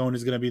 okay, zone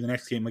is going to be the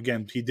next game.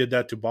 Again, he did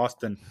that to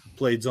Boston,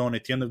 played zone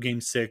at the end of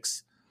game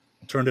 6,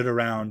 turned it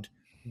around,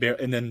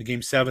 and then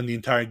game 7, the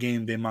entire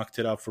game they mucked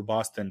it up for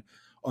Boston.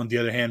 On the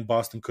other hand,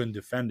 Boston couldn't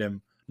defend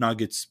him.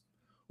 Nuggets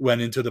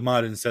went into the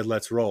mud and said,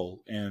 let's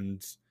roll,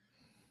 and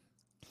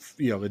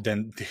but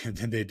then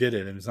they did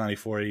it, and it's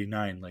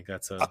 94-89. Like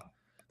that's a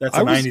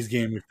 90s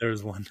game if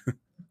there's one.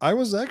 I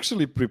was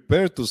actually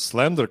prepared to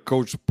slander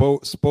Coach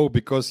Spo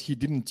because he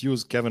didn't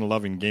use Kevin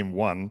Love in game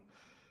 1.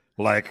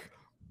 Like,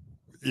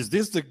 is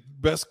this the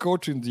best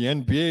coach in the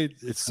NBA?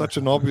 It's such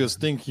an obvious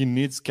thing. He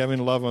needs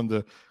Kevin Love on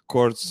the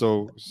court,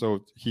 so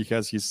he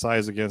has his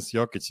size against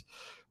Jokic.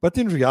 But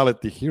in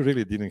reality, he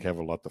really didn't have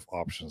a lot of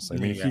options. I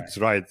mean, he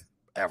tried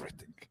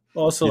everything.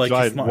 Also, like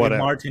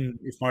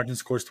if Martin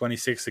scores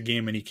 26 a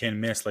game and he can't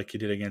miss like he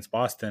did against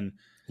Boston,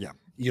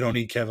 you don't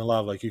need Kevin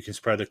Love. Like, you can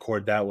spread the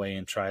court that way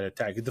and try to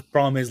attack. The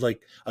problem is,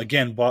 like,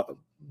 again,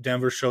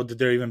 Denver showed that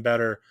they're even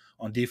better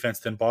on defense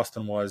than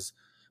Boston was,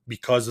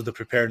 because of the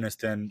preparedness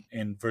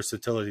and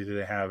versatility that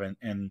they have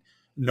and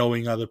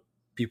knowing other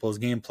people's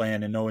game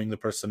plan and knowing the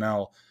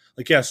personnel.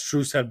 Like,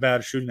 Strus had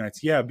bad shooting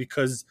nights. Yeah,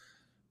 because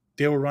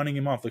they were running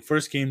him off. Like,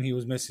 first game, he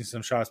was missing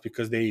some shots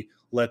because they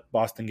let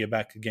Boston get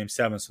back to game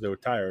 7, so they were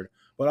tired.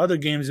 But other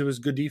games, it was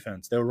good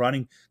defense. They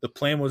were the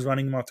plan was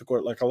running him off the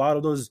court. Like, a lot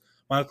of those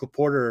Michael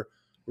Porter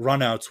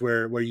runouts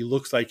where he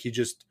looks like he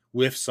just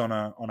whiffs on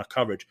a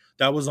coverage.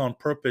 That was on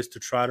purpose to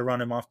try to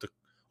run him off the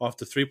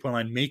 3-point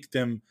line, make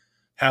them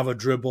have a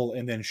dribble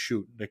and then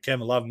shoot. Like,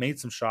 Kevin Love made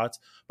some shots,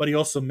 but he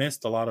also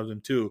missed a lot of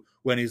them too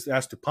when he's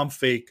asked to pump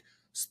fake,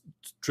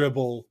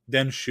 dribble,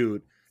 then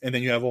shoot, and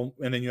then you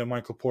have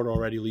Michael Porter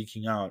already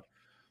leaking out.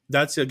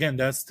 That's the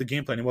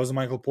game plan. It wasn't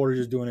Michael Porter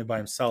just doing it by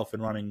himself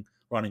and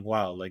running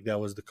wild. Like, that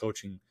was the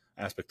coaching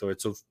aspect of it.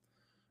 So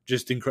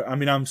just incredible. I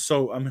mean, I'm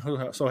so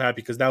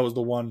happy because that was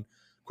the one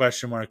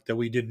question mark that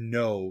we didn't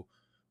know.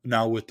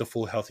 Now with the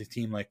full healthy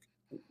team, like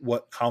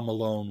how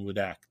Malone would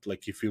act,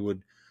 like if he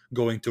would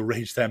going to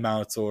rage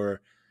timeouts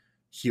or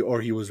he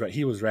was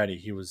ready.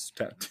 He was,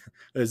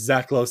 as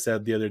Zach Lowe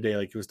said the other day,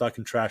 like he was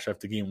talking trash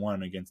after game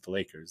 1 against the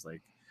Lakers.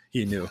 Like,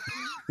 he knew.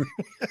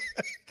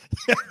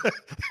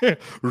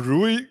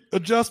 Rui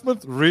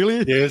adjustment,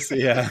 really? Yes,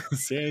 yeah,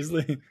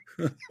 seriously.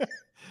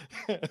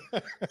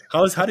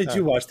 How did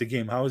you watch the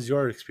game? How was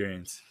your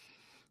experience?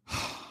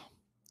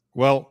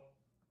 Well,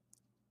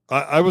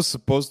 I was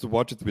supposed to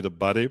watch it with a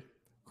buddy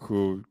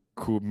who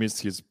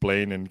missed his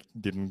plane and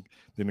didn't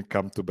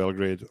come to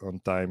Belgrade on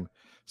time,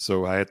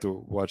 so I had to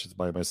watch it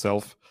by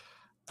myself.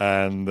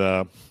 And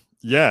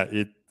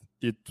it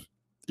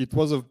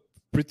was a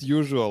pretty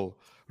usual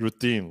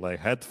routine, like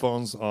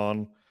headphones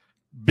on,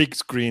 big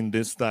screen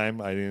this time.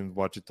 I didn't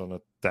watch it on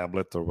a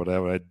tablet or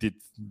whatever. I did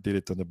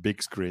it on a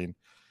big screen,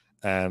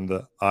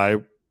 and I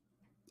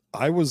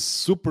was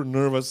super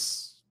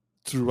nervous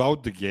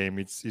throughout the game.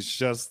 It's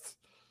just,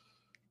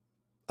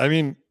 I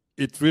mean,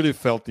 it really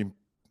felt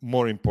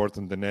more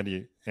important than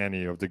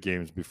any of the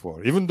games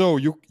before. Even though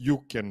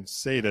you can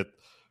say that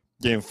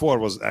Game 4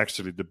 was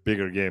actually the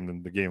bigger game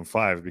than the Game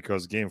 5,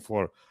 because Game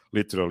 4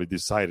 literally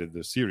decided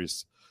the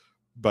series.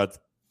 But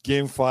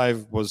Game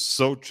 5 was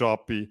so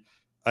choppy.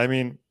 I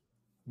mean,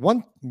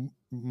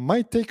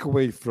 my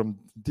takeaway from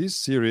this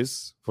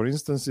series, for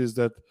instance, is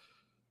that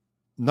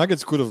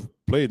Nuggets could have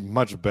played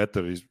much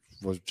better. It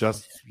was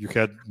just, you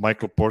had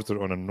Michael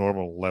Porter on a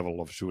normal level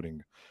of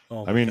shooting.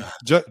 Oh I mean,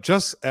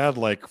 just add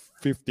like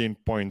 15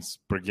 points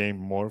per game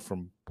more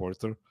from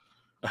Porter.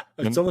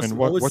 It's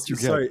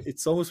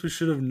almost we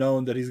should have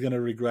known that he's going to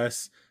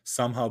regress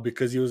somehow,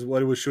 because he was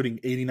shooting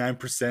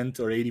 89%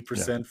 or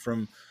 80%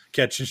 from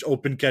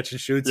open catch and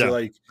shoots. Yeah, You're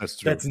like,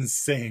 that's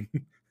insane.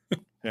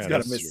 He's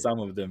got to miss some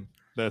of them.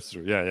 That's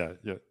true. Yeah.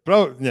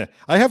 Probably, yeah.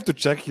 I have to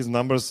check his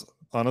numbers.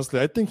 Honestly,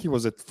 I think he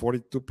was at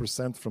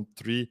 42% from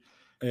three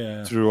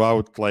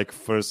throughout like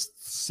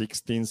first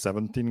 16,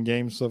 17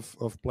 games of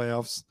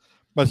playoffs.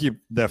 But he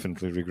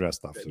definitely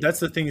regressed after.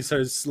 That's the thing. So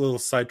it's a little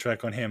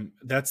sidetrack on him.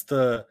 That's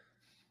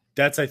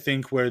I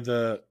think where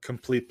the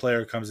complete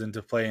player comes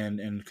into play,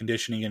 and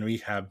conditioning and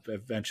rehab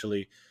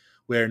eventually,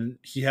 where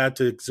he had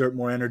to exert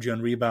more energy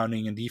on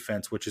rebounding and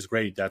defense, which is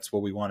great. That's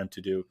what we want him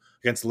to do.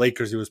 Against the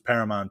Lakers, he was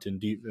paramount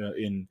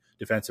in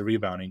defensive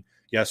rebounding.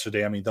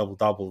 Yesterday, I mean,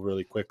 double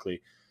really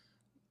quickly.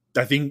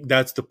 I think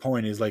that's the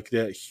point, is like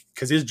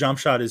because his jump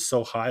shot is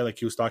so high, like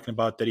he was talking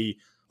about, that he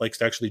likes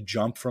to actually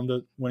jump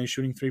when he's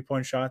shooting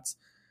 3-point shots.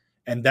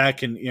 And that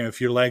can, if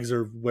your legs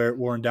are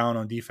worn down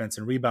on defense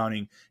and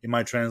rebounding, it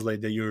might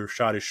translate that your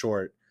shot is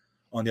short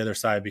on the other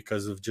side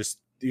because of just,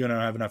 you don't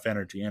have enough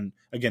energy. And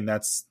again,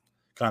 that's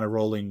kind of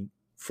rolling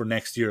for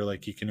next year,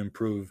 like he can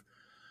improve.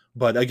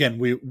 But again,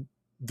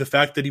 the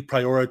fact that he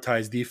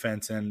prioritized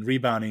defense and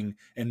rebounding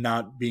and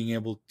not being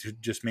able to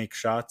just make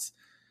shots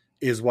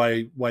is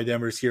why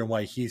Denver's here and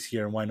why he's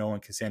here and why no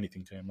one can say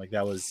anything to him. Like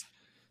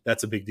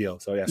that's a big deal.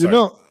 So yeah,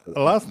 sorry.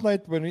 Last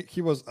night when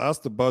he was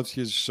asked about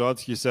his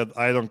shots, he said,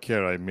 "I don't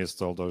care. I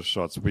missed all those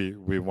shots.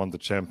 We won the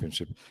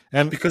championship."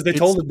 And because they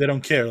told him they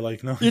don't care.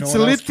 Like no, it's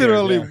no one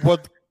literally else cares,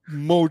 what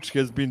Moch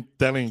has been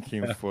telling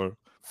him for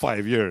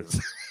 5 years.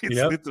 It's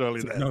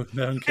literally that. No,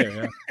 they don't care.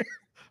 Yeah.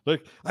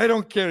 Like, I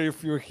don't care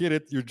if you hit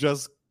it. You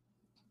just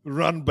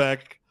run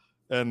back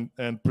and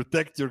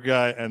protect your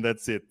guy, and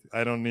that's it.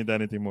 I don't need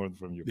anything more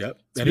from you.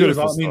 Yep. And he was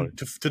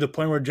to the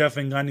point where Jeff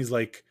Van Gundy's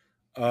like,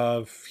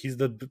 he's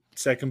the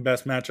second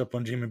best matchup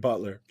on Jimmy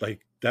Butler.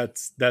 Like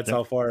that's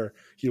how far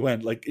he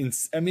went. Like,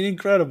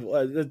 incredible.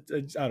 I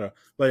don't know,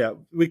 but yeah,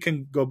 we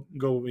can go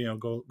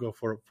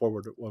forward.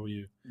 What were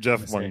you? Jeff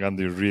Van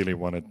Gundy really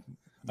wanted.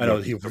 I know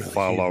he would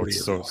foul out, really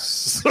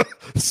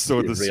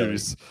so the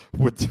series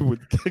would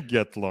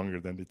get longer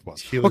than it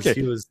was. He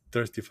was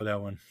thirsty for that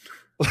one.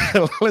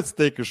 Let's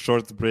take a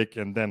short break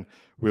and then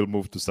we'll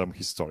move to some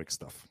historic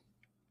stuff.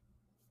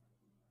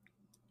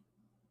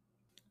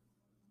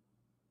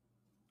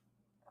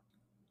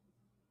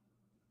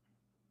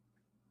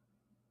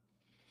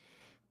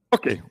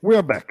 Okay, we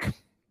are back.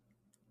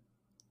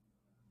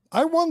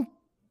 I want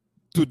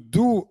to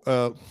do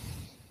a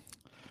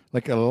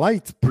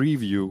light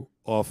preview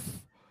of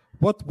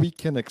what we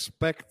can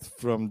expect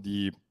from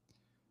the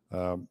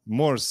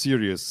more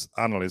serious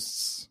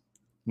analysts,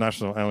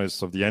 national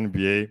analysts of the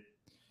NBA,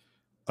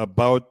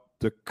 about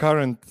the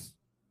current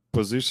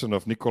position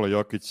of Nikola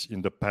Jokic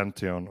in the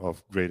pantheon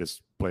of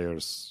greatest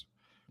players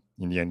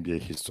in the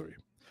NBA history.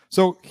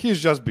 So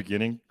he's just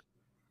beginning.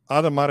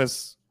 Adam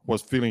Mares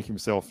was feeling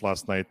himself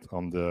last night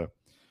on the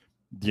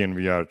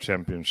DNVR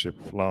championship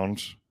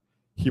lounge.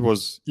 He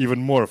was even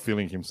more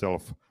feeling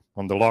himself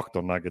on the Locked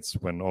On Nuggets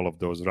when all of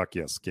those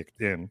Rakias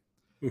kicked in.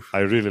 Oof. I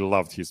really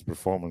loved his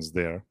performance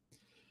there.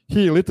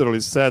 He literally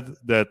said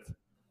that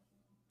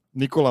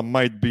Nikola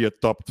might be a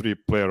top 3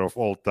 player of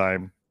all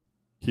time.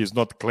 He's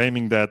not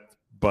claiming that,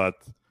 but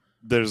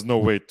there's no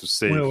way to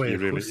say he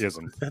really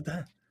isn't. Said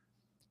that?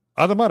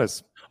 Adam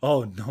Mares.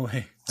 Oh, no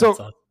way. That's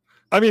awesome.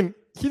 I mean,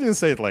 he didn't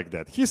say it like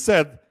that. He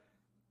said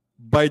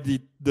by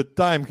the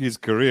time his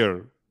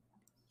career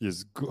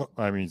is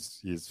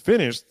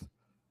finished,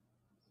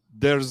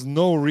 there's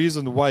no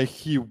reason why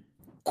he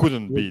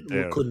couldn't be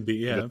there. Couldn't be,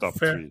 yeah. In the top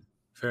fair, 3.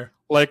 Fair.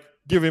 Like,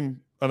 give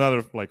him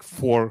another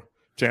 4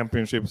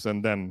 championships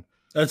and then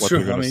That's what we're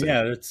true. I gonna mean, say.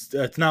 yeah,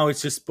 it's now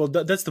it's just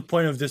that's the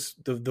point of this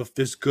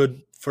this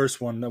good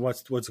first one.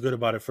 What's good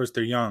about it? First,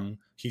 they're young.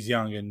 He's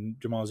young, and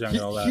Jamal's young,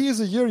 and all that. He is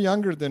a year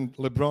younger than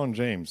LeBron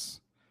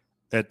James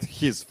at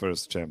his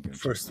first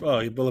championship. First,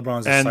 well,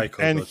 LeBron's a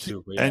psycho though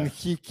too. But yeah.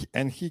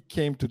 and he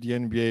came to the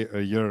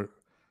NBA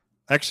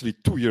actually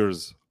 2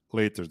 years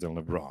later than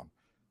LeBron.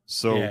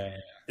 So yeah.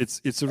 it's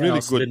a really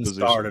good didn't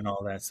position. start and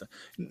all that stuff.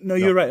 No,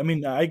 you're right. I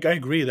mean, I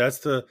agree.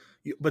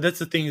 But that's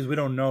the thing is we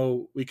don't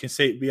know. We can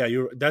say, yeah,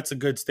 that's a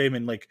good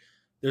statement. Like,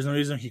 there's no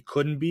reason he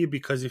couldn't be,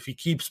 because if he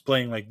keeps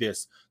playing like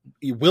this,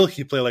 will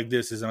he play like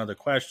this is another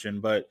question.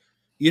 But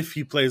if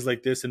he plays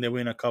like this and they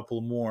win a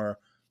couple more,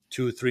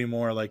 2, 3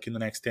 more, like in the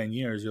next 10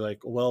 years, you're like,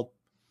 well,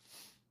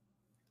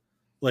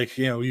 like,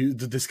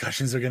 the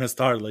discussions are going to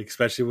start, like,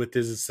 especially with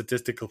his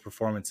statistical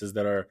performances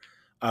that are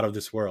out of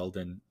this world.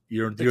 And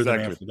you're the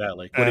man for that.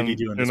 Like, what did he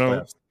do in this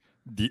playoffs?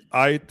 The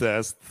eye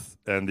tests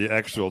and the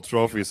actual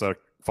trophies are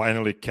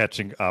finally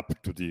catching up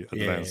to the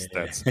advanced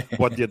stats.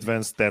 What the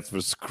advanced stats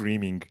were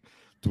screaming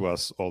to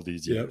us all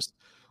these years.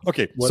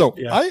 Okay,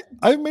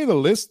 I made a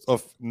list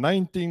of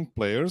 19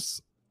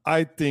 players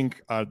I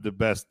think are the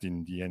best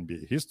in the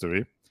NBA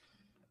history.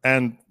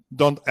 And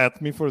don't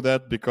at me for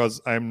that,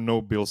 because I'm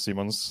no Bill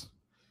Simmons.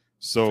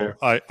 So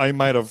I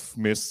might have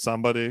missed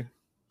somebody.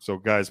 So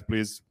guys,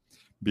 please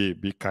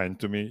be kind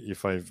to me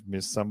if I've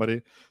missed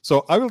somebody.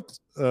 So I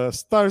will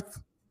start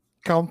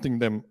counting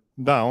them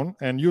down,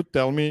 and you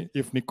tell me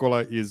if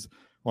Nikola is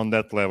on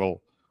that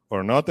level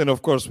or not. And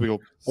of course,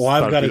 we'll.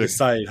 I've got to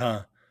decide,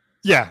 huh?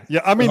 Yeah.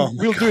 I mean,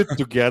 we'll do it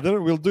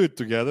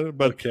together.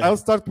 But okay. I'll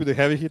start with the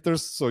heavy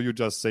hitters. So you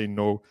just say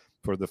no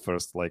for the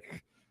first,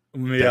 like.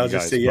 Maybe I'll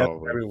just say yes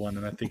to everyone,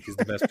 and I think he's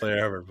the best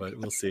player ever. But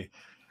we'll see.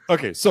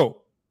 Okay,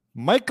 so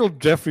Michael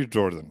Jeffrey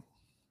Jordan.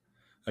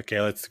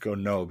 Okay, let's go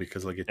no,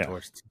 because I'll get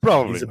torched.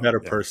 Probably he's a better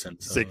person.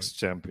 So. 6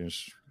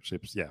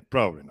 championships. Yeah,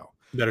 probably no.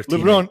 Better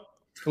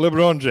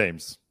LeBron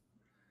James.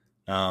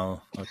 Oh,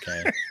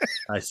 okay.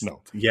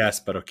 No. Yes,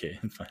 but okay,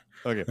 fine.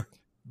 Okay.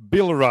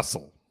 Bill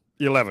Russell,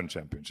 11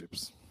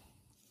 championships.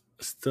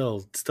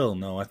 Still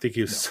no. I think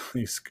he's.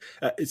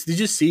 Did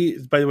you see?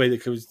 By the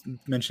way, I was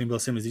mentioning Bill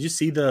Simmons. Did you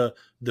see the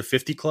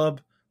 50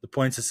 club, the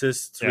points,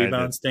 assists,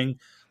 rebounds thing?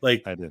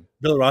 Like, I did.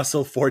 Bill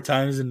Russell 4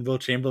 times and Will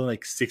Chamberlain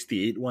like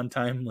 68 one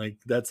time. Like,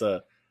 that's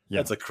a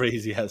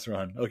crazy ass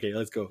run. Okay,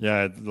 let's go.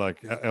 Yeah, like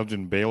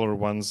Elgin Baylor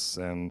once,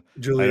 and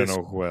Julius, I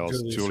don't know who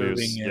else.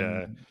 Julius,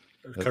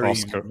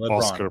 Kareem,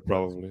 Oscar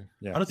probably.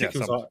 Yeah, I don't think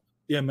it was.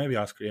 Maybe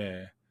Oscar.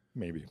 Yeah.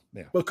 Maybe.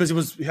 Yeah. Well,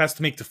 because he has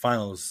to make the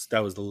finals. That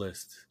was the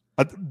list.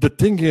 The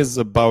thing is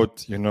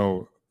about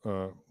Bill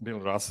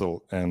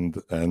Russell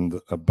and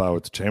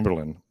about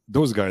Chamberlain.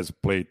 Those guys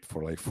played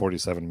for like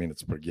 47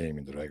 minutes per game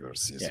in the regular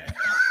season.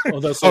 Yeah.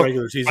 Well, that's the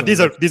regular season.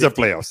 These are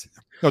playoffs.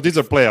 No, these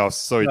are playoffs,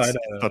 so it's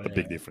not a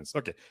big difference.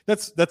 Okay,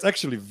 that's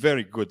actually a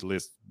very good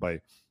list by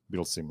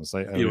Bill Simmons.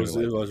 It was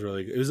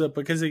really good. It was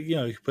because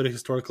he put a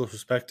historical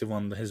perspective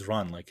on his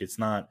run. Like, it's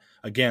not,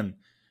 again,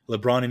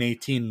 LeBron in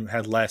 18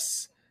 had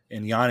less,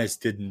 and Giannis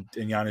didn't,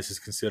 and Giannis is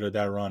considered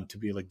that run to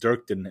be like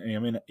Dirk didn't. I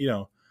mean,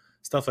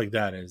 stuff like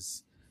that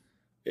is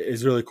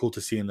really cool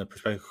to see in the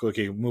perspective.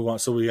 Okay, move on.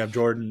 So we have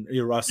Jordan,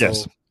 Russell.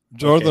 Yes,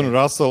 Jordan,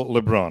 Russell,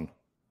 LeBron,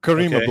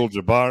 Kareem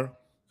Abdul-Jabbar.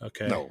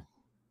 Okay, no,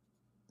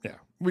 yeah,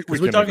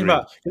 we're talking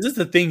about. Because this is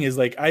the thing is,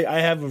 like, I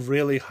have a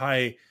really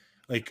high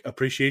like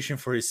appreciation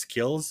for his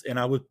skills, and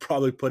I would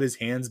probably put his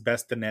hands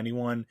best than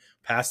anyone,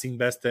 passing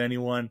best than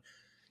anyone.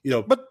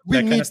 But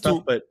we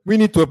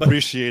need to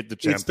appreciate the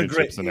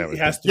championships and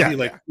everything. It has to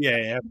be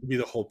it has to be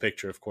the whole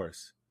picture, of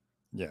course.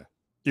 Yeah.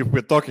 If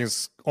we're talking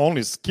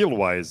only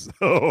skill-wise,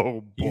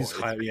 oh boy. He's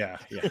high, yeah.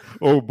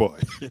 Oh boy.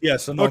 Yeah,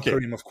 so no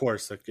Kareem, of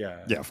course. Like,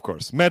 yeah, of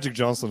course. Magic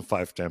Johnson,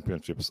 5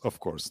 championships, of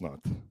course not.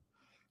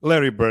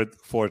 Larry Bird,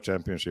 4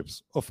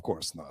 championships, of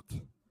course not.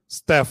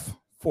 Steph,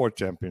 4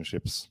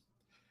 championships.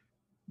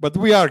 But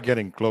we are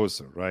getting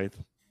closer, right?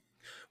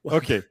 Well,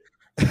 okay.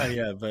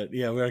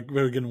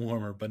 We're getting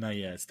warmer, but not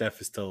yet.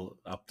 Steph is still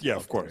up. Yeah,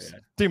 of course.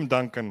 There, Tim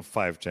Duncan,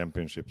 5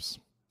 championships.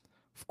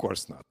 Of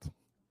course not.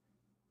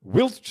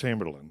 Wilt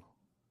Chamberlain.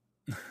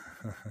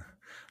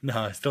 No,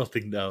 I still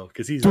think no,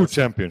 because he's 2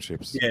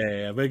 championships.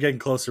 Yeah, we're getting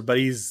closer, but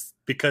he's,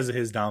 because of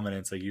his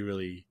dominance, like, you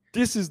really.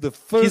 This is the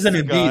first. He's an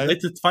Embiid. Like,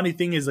 the funny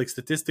thing is, like,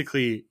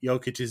 statistically,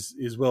 Jokic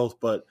is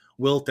Wilt, but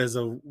Wilt as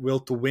a will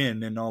to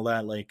win and all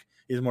that, like,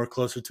 is more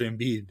closer to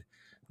Embiid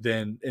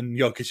and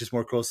Jokic is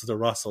more closer to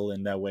Russell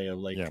in that way of,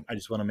 like, I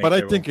just want to make. But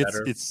I think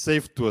it's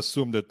safe to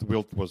assume that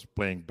Wilt was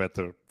playing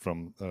better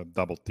from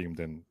double team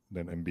than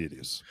Embiid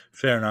is.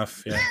 Fair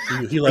enough. Yeah,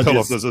 he led all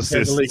of those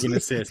assists. The league in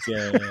assists.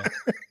 Yeah.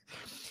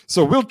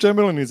 So Wilt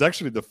Chamberlain is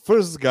actually the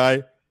first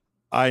guy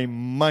I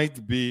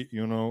might be,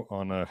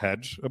 on a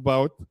hedge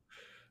about.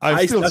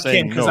 I'm still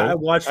saying no.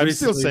 I'm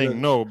still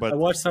saying no, but I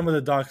watched some of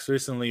the docs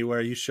recently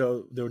where they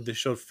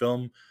showed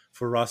film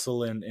for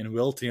Russell and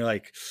Wilt, and you're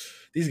like,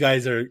 these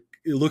guys are.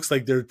 It looks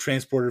like they're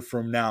transported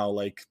from now,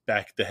 like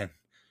back then.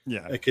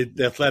 Yeah, like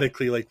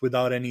athletically, like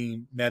without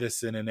any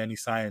medicine and any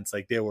science,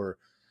 like they were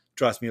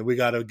trust me, we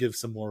got to give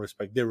some more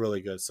respect. They're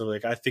really good. So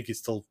like I think it's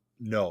still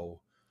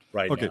no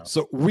right now. Okay,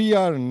 so we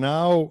are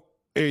now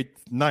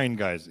 9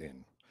 guys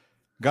in.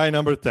 Guy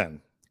number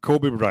 10,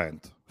 Kobe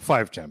Bryant,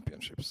 5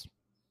 championships.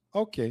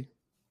 Okay,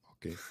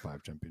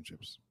 5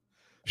 championships.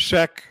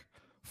 Shaq,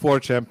 4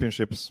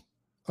 championships.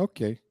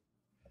 Okay,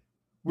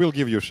 we'll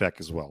give you Shaq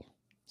as well.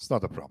 It's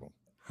not a problem.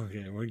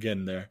 Okay, we're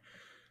getting there.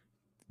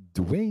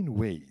 Dwayne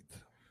Wade.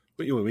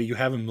 Wait, you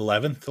have him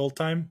 11th all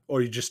time,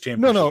 or you just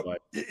championship? No.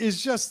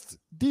 It's just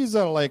these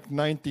are like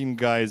 19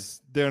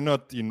 guys. They're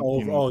not in.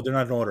 They're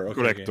not in order.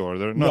 Okay, correct okay.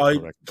 order. Not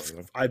correct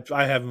order.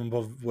 I have him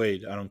above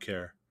Wade. I don't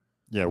care.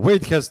 Yeah,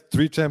 Wade has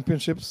 3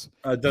 championships.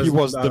 He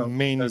was the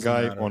main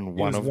guy on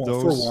one of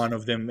those. For one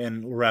of them,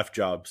 and ref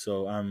job.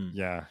 So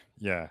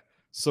Yeah.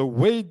 So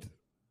Wade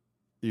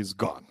is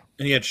gone,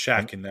 and he had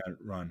Shaq in that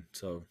run.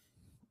 So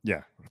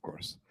yeah, of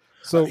course.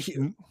 So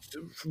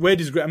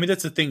Wade is great. I mean,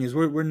 that's the thing is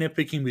we're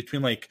nitpicking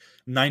between like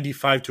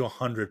 95 to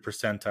 100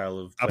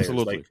 percentile of players.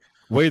 Absolutely. Like,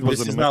 Wade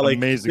was an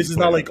amazing. This is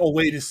player. not like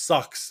Wade is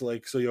sucks.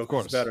 Like so,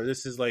 Jokic is better.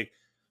 This is like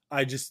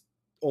I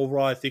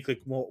think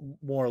like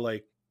more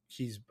like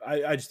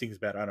I just think he's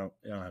better. I don't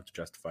have to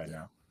justify it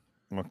now.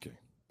 Okay.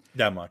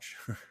 That much.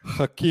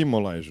 Hakeem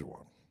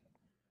Olajuwon.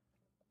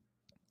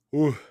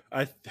 Ooh,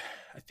 I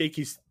think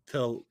he's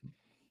still.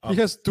 He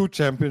has 2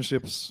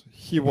 championships.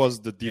 He was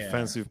the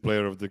defensive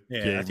player of the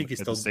game. I think he's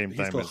still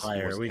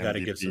higher. We got to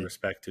give some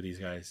respect to these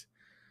guys.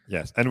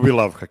 Yes, and we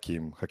love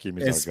Hakeem. Hakeem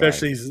is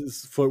especially our guy.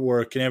 His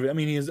footwork and everything. I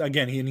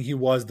mean, he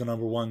was the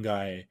number 1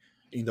 guy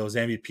in those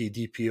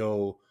MVP,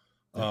 DPO,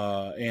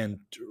 and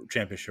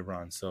championship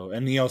runs. So,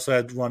 and he also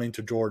had run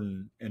into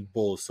Jordan and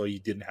Bulls, so he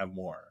didn't have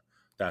more.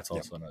 That's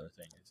also another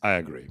thing. I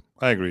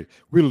agree.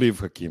 We'll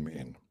leave Hakeem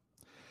in.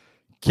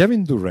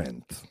 Kevin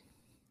Durant.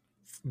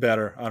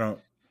 Better. I don't.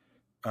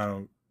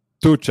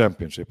 2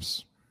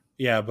 championships.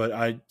 Yeah, but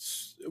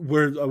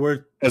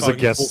we're as a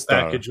guest full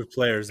star. Package of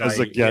players. As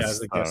a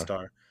guest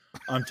star.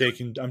 I'm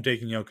taking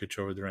Jokic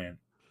over Durant.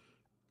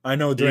 I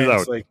know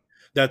Durant's like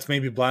that's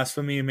maybe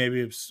blasphemy. Maybe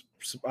it's,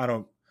 I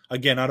don't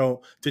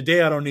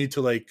need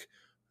to like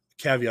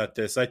caveat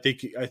this. I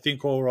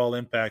think overall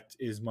impact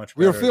is much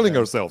better. We're feeling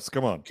ourselves.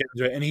 Come on.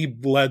 And he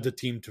led the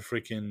team to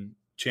freaking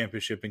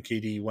championship, and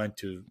KD went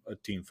to a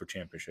team for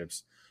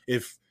championships.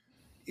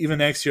 Even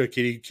next year,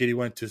 KD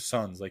went to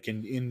Suns, like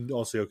in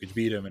also Jokic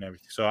beat him and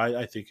everything. So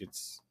I think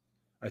it's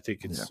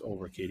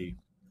over KD.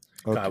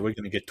 Okay. God, we're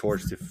gonna get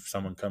torched if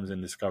someone comes in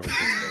and discovers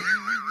this.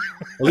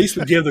 At least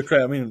we give the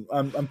credit. I mean,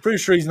 I'm pretty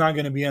sure he's not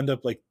going to end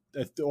up like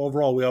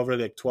overall. We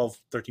already like 12,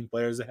 13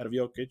 players ahead of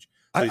Jokic. So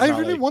I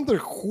really wonder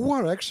who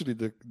are actually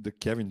the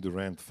Kevin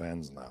Durant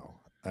fans now.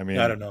 I mean,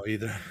 I don't know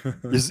either.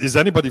 is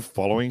anybody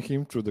following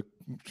him through the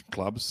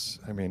clubs?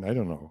 I mean, I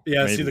don't know.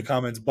 Yeah, maybe. I see the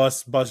comments.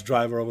 Bus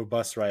driver over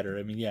bus rider.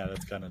 I mean, yeah,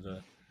 that's kind of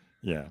the.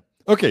 Yeah.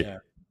 Okay. Yeah.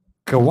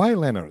 Kawhi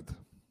Leonard,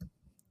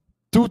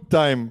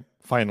 2-time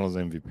Finals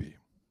MVP.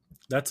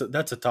 That's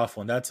a tough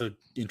one. That's an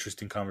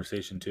interesting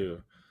conversation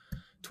too.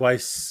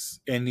 Twice,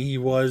 and he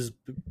was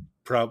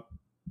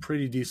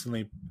pretty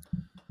decently.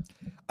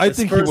 I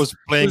think he was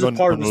playing on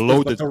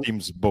loaded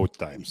teams both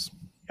times.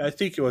 I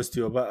think it was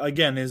too, but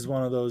again, is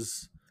one of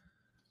those.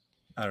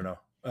 I don't know.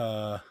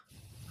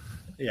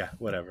 Yeah,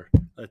 whatever.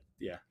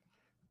 Yeah.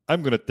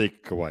 I'm gonna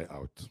take Kawhi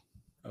out.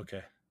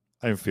 Okay.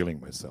 I'm feeling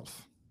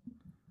myself.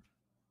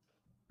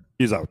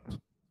 He's out.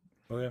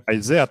 Okay.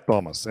 Isaiah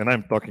Thomas, and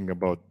I'm talking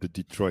about the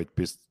Detroit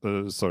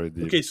Pistons.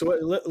 Okay, so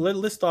let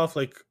list off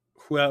like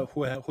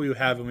who you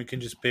have, and we can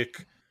just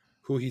pick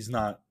who he's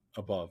not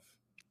above.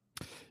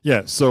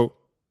 Yeah. So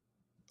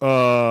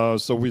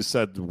we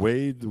said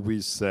Wade,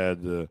 we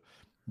said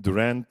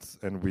Durant,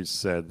 and we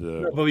said.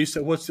 But we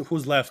said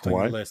who's left on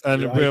your list?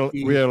 And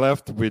we are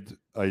left with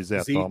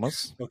Isaiah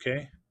Thomas.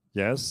 Okay.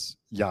 Yes,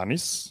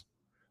 Giannis.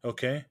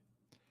 Okay.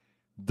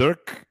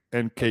 Dirk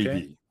and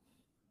KD.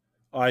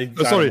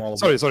 Okay.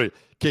 Sorry.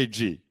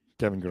 KG,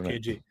 Kevin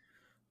Garnett. KG.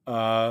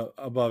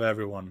 Above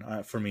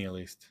everyone, for me at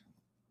least.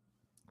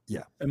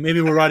 Yeah. And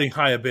maybe we're riding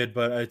high a bit,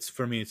 but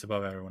for me, it's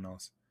above everyone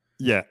else.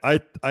 Yeah,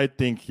 I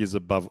think he's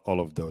above all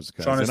of those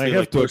guys. Honestly, and I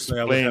have to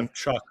explain.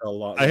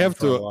 I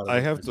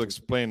have to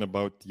explain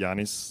about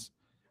Giannis.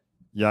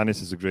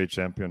 Giannis is a great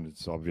champion.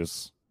 It's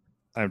obvious.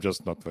 I'm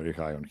just not very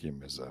high on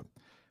him as a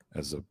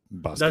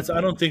basketball.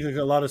 I don't think like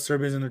a lot of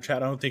Serbians in the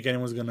chat. I don't think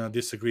anyone's gonna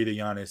disagree that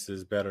Giannis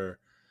is better,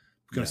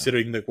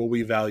 considering like what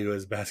we value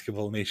as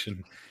basketball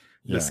nation.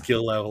 The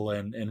skill level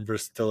and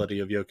versatility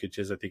of Jokic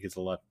is, I think, it's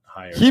a lot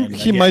higher.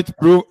 He might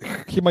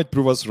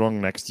prove us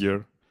wrong next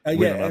year.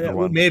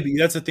 Well, maybe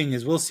that's the thing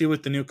is we'll see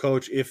with the new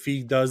coach if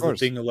he does the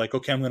thing of like,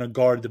 okay, I'm going to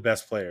guard the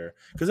best player,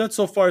 because that's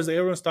so far as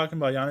everyone's talking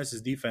about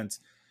Giannis's defense,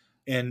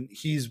 and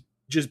he's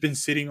just been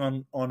sitting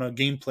on a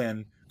game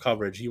plan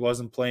coverage. He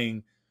wasn't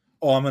playing.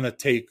 Oh, I'm going to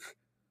take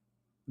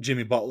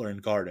Jimmy Butler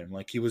and guard him.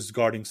 Like he was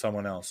guarding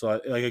someone else. So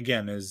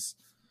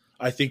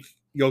I think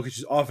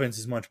Jokic's offense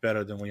is much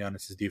better than what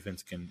Giannis's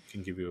defense can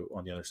give you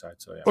on the other side.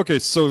 So yeah. Okay,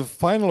 so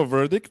final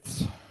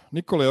verdict: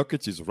 Nikola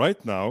Jokic is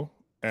right now,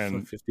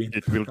 and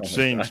it will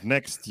change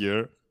next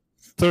year.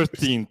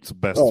 13th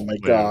best. Oh my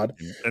player God!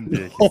 in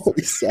NBA Holy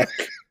history. suck!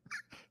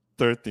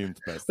 13th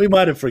best. We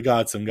might have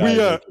forgot some guys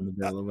We are, like in the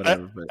middle or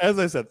whatever. But as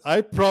I said,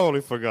 I probably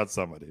forgot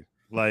somebody.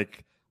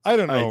 Like, I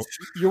don't know.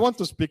 You want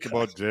to speak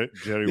about Jerry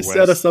you West?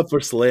 set us up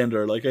for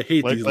slander. Like I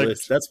hate these Like-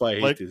 lists. That's why I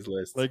hate like- these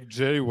lists. Like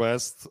Jerry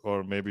West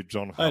or maybe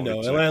John I know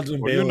Havlicek,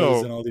 Elgin or,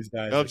 Baylor and all these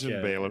guys. Elgin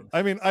like, Baylor.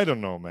 I mean, I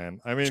don't know, man.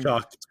 I mean,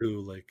 shocked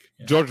too. Like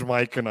George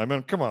Mikan. I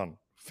mean, come on,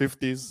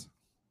 50s.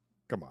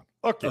 Come on.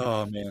 Okay.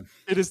 Oh man.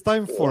 It is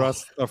time for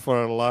us for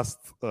our last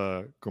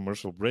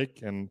commercial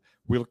break, and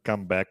we'll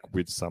come back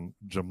with some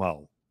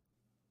Jamal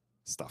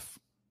stuff.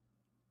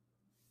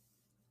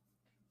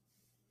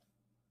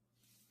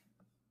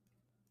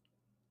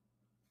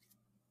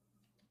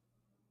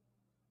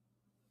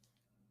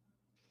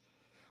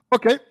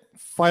 Okay,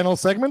 final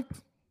segment.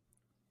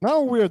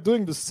 Now we are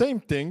doing the same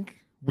thing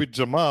with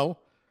Jamal,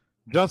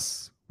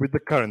 just with the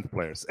current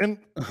players. And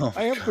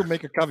I have to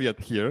make a caveat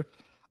here.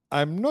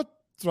 I'm not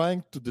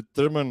trying to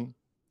determine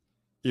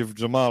if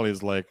Jamal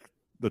is like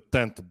the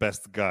 10th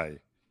best guy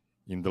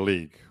in the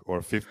league, or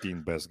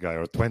 15th best guy,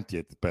 or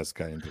 20th best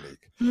guy in the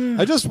league.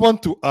 I just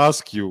want to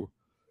ask you,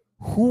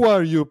 who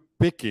are you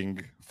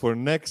picking for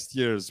next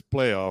year's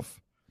playoff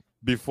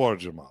before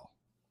Jamal?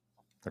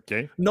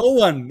 Okay. No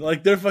one.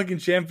 Like they're fucking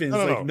champions.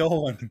 No. Like no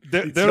one.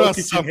 There It's are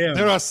Jokic and him.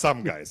 there are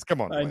some guys. Come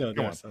on, I know, Wayne, there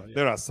come are on. some, yeah.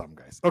 There are some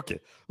guys. Okay,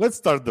 let's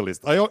start the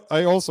list.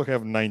 I also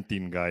have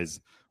 19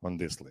 guys on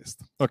this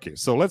list. Okay,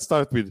 so let's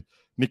start with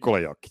Nikola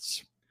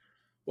Jokic.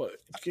 What,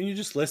 can you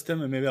just list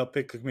them and maybe I'll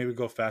pick like maybe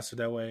go faster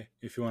that way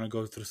if you want to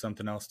go through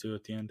something else too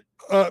at the end.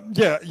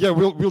 Yeah,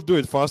 we'll do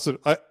it faster.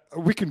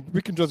 We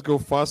can just go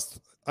fast.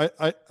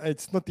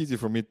 It's not easy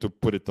for me to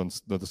put it on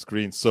the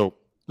screen, so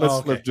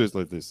let's do it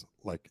like this.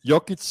 Like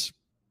Jokic,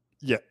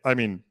 yeah, I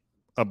mean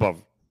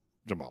above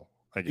Jamal,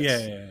 I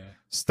guess. Yeah.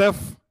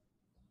 Steph,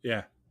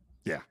 Yeah.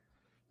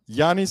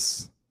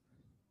 Giannis.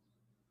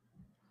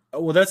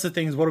 Well, that's the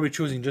thing is, what are we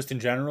choosing? Just in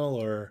general,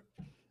 or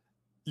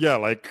Yeah,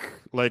 like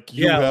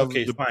you yeah? have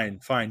Okay, the fine.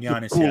 the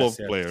Giannis, pool yes,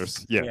 of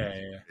players. Yeah.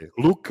 Yeah.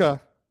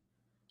 Luka,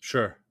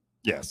 Sure.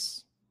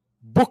 yes.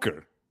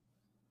 Booker,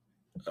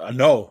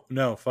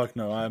 No, fuck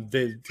no.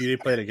 They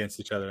played against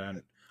each other,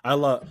 and I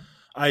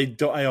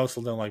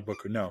also don't like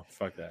Booker. No,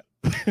 fuck that.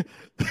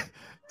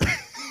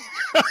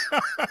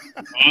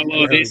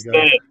 Hello, this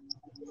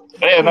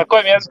на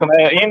каком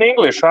языке? In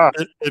English, huh?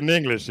 in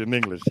English,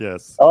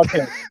 yes.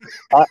 Okay.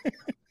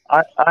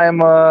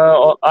 I'm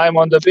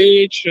on the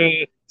beach.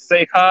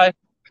 Say hi.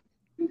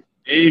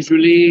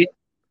 Usually,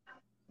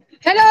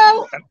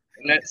 Hello,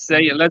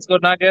 let's go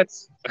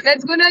Nuggets.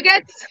 let's go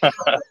Nuggets.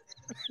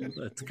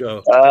 Let's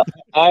go.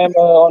 I'm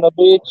on a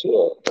beach,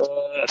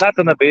 not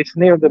on the beach,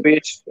 near the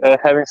beach,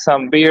 having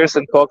some beers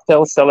and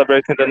cocktails,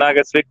 celebrating the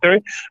Nuggets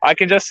victory. I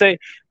can just say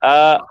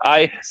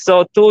I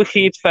saw two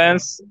Heat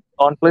fans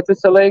on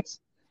Plitvice Lakes,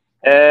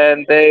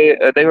 and they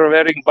were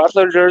wearing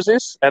Butler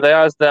jerseys, and I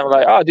asked them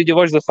like, "Oh, did you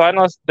watch the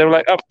finals?" They were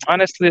like, "Oh,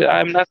 honestly,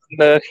 I'm not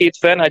the Heat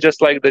fan. I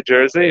just like the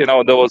jersey,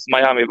 those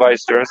Miami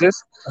Vice jerseys."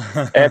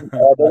 And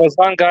there was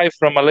one guy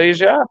from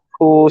Malaysia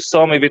who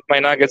saw me with my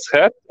Nuggets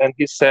hat, and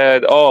he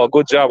said, "Oh,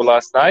 good job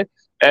last night."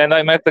 And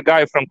I met the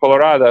guy from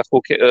Colorado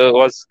who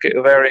was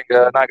wearing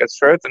a Nuggets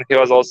shirt, and he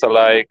was also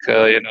like,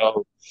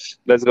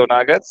 "Let's go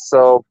Nuggets."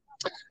 So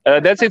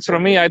that's it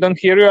from me. I don't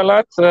hear you a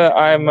lot.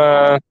 I'm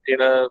in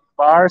a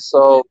bar,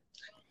 so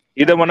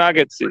idemo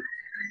Nuggets.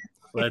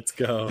 Let's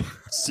go.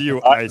 See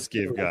you, Ice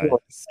Cave guy.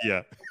 See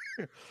ya.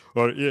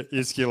 Or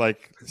is he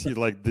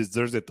like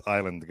deserted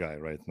island guy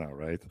right now,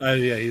 right?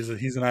 Yeah, he's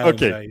an island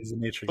guy. He's a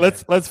nature guy.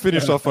 Let's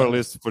finish off our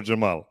list for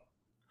Jamal.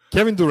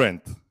 Kevin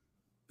Durant.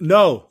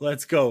 No,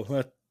 let's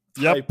go.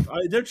 Yep.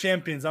 They're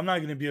champions. I'm not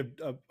going to be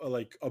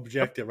like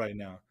objective right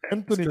now.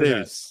 Anthony Screw that.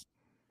 Davis.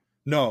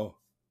 No,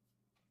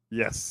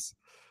 Yes.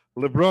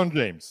 LeBron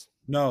James.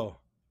 no,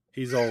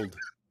 he's old.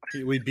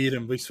 We beat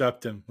him. We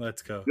swept him.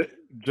 Let's go.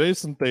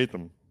 Jason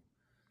Tatum.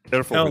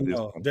 Careful Hell with this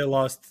no, one.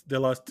 they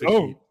lost to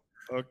Oh, Heat.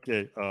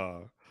 okay.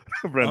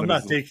 I'm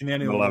not taking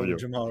anyone love over you.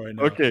 Jamal right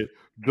now. Okay,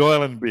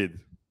 Joel Embiid.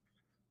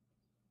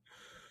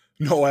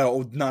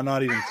 No,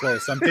 not even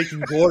close. I'm taking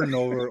Gordon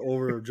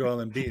over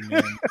Joel Embiid,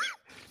 man.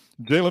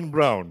 Jaylen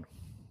Brown.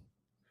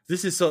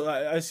 This is so.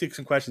 I see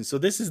some questions. So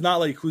this is not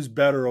like who's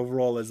better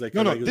overall as like.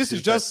 No. This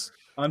is just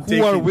I'm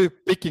who are we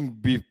picking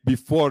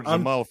before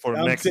Jamal for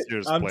next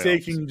year's I'm playoffs?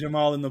 taking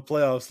Jamal in the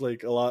playoffs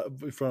like a lot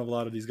in front of a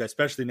lot of these guys,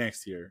 especially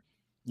next year.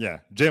 Yeah,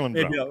 Jaylen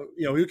Maybe Brown.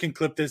 you can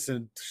clip this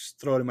and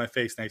throw it in my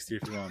face next year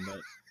if you want. But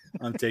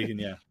I'm taking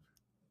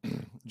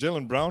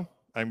Jaylen Brown.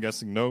 I'm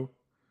guessing no.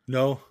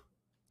 No,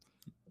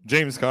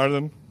 James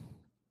Harden.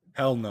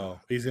 hell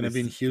no. He's gonna be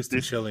in Houston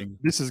chilling.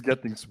 This is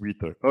getting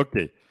sweeter.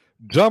 Okay,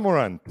 Ja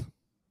Morant.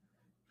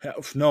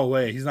 No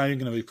way. He's not even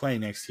gonna be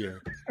playing next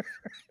year.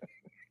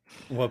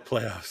 What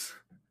playoffs?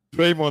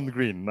 Draymond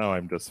Green. Now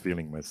I'm just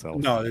feeling myself.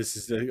 No, this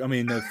is. I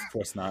mean, of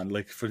course not.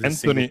 Like for this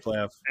single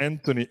playoff.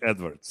 Anthony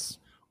Edwards.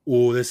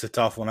 Oh, this is a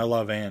tough one. I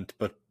love Ant,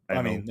 but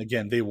I mean,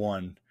 again, they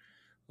won.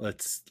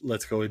 Let's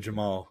go with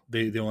Jamal.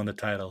 They won the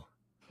title.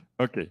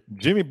 Okay,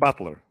 Jimmy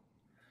Butler.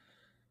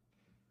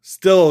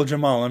 Still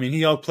Jamal. I mean,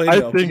 he outplayed. I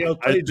Jimmy,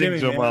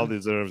 think Jamal man.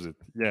 deserves it.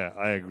 Yeah,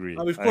 I agree.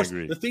 Of course, I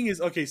agree. the thing is,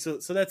 okay, so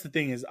that's the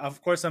thing is,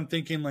 of course, I'm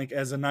thinking like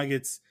as a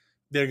Nuggets,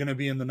 they're going to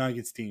be in the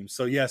Nuggets team.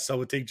 So yes, I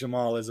would take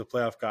Jamal as a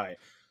playoff guy.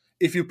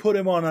 If you put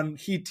him on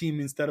Heat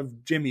team instead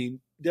of Jimmy,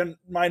 they're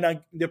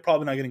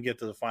probably not going to get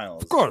to the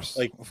finals. Of course,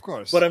 like of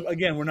course. But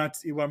again,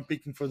 I'm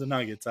picking for the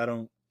Nuggets. I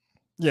don't.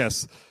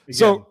 Yes. Again.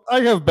 So I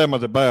have Bam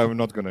Adebayo. I'm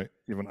not going to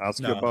even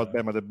ask you about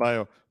Bam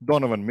Adebayo.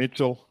 Donovan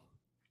Mitchell.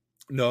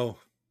 No.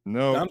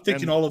 I'm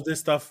thinking all of this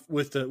stuff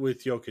with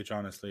Jokic,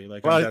 honestly.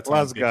 Like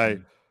last guy,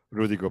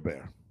 Rudy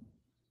Gobert.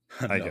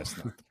 I guess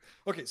not.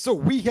 Okay, so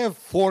we have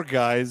 4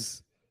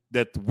 guys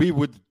that we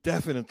would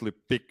definitely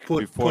pick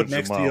before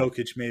next to Jamal.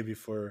 Jokic, maybe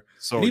for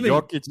even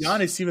Jokic.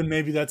 Giannis, even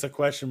maybe that's a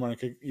question mark.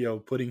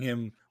 Putting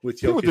him with Jokic.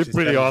 He would be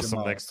pretty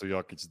awesome next to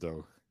Jokic,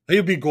 though.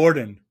 He'd be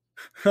Gordon.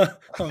 I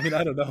mean,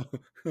 I don't know.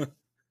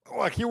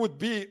 Well, he would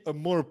be a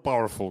more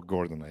powerful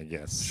Gordon, I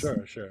guess.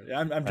 Sure.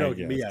 I'm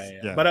joking, but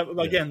yeah. But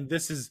again,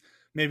 this is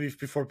maybe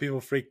before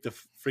people freak the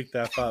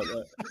F out.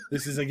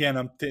 This is again,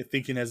 I'm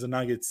thinking as a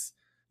Nuggets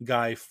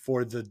guy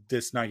for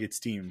this Nuggets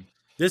team.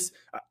 It's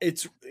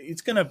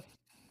gonna.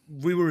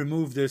 We will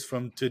remove this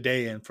from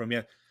today and from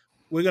yet.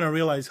 We're gonna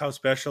realize how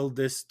special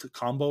this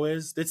combo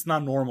is. It's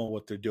not normal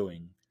what they're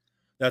doing.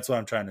 That's what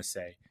I'm trying to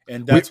say,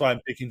 and that's why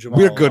I'm picking Jamal.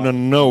 We're gonna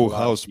know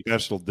how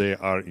special they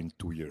are in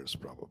 2 years,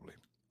 probably.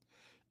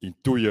 In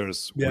 2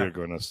 years, we're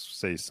gonna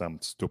say some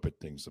stupid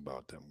things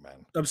about them,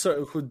 man. I'm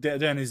sorry.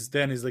 Dan is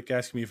like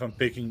asking me if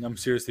I'm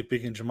seriously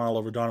picking Jamal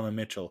over Donovan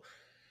Mitchell.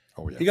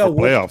 Oh yeah, he got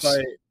whooped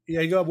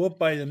he got whooped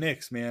by the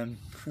Knicks, man.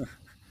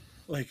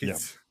 Like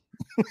it's.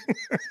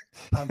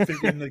 I'm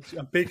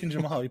picking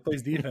Jamal. He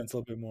plays defense a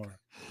little bit more.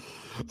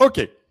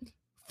 Okay,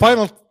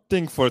 final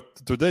thing for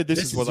today.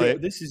 This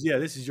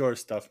is your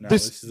stuff now.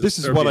 This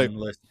is what I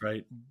list,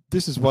 right?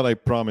 This is what I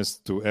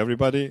promised to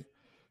everybody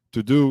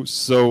to do.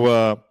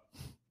 So.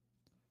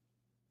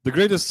 The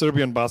greatest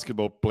Serbian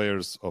basketball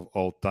players of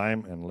all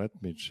time. And let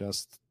me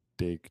just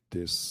take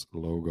this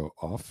logo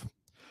off.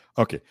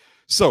 Okay.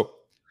 So,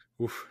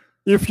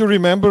 if you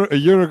remember, a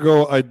year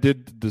ago, I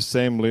did the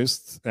same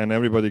list and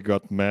everybody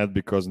got mad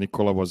because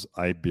Nikola was,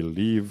 I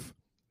believe,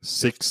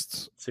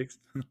 5th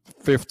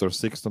or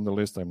 6th on the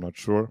list. I'm not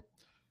sure.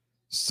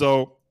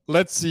 So,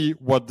 let's see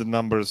what the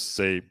numbers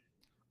say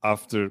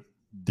after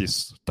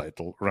this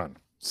title run.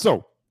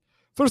 So,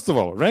 first of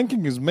all,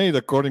 ranking is made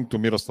according to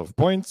Miroslav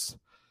points.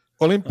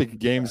 Olympic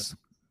Games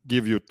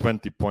give you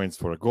 20 points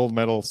for a gold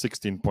medal,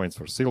 16 points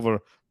for silver,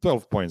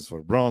 12 points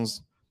for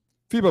bronze.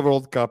 FIBA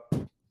World Cup,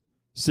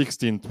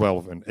 16,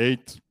 12, and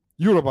 8.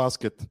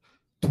 Eurobasket,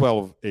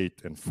 12,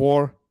 8, and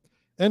 4.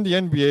 And the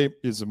NBA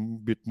is a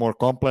bit more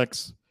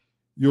complex.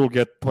 You'll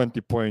get 20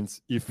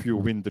 points if you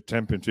win the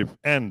championship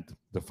and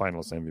the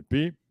finals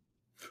MVP.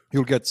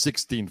 You'll get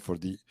 16 for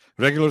the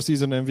regular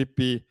season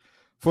MVP.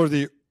 For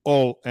the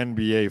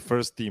All-NBA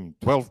first team,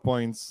 12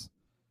 points.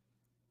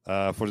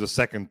 For the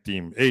second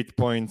team, 8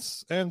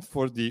 points, and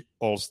for the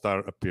All-Star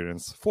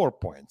appearance, 4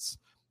 points.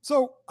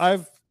 So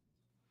I've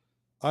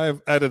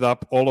added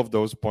up all of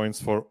those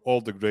points for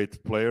all the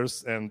great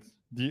players, and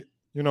the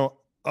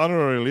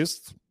honorary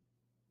list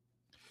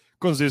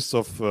consists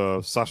of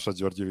Saša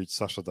Đorđević,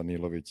 Saša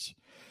Danilović,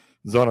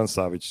 Zoran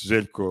Savić,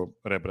 Željko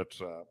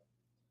Rebrača,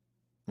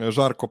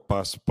 Žarko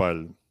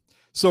Paspalj.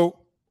 So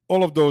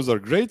all of those are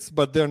great,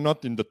 but they're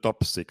not in the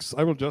top 6.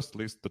 I will just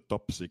list the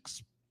top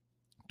 6.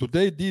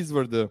 Today, these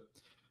were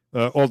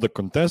all the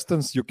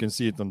contestants. You can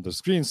see it on the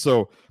screen.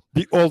 So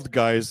the old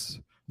guys,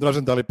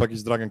 Dražen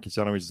Dalipagić, Dragan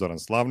Kićanović, Zoran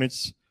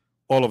Slavnić,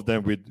 all of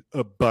them with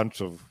a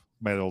bunch of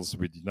medals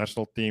with the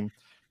national team.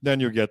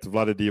 Then you get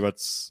Vlade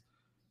Divac,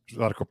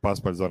 Žarko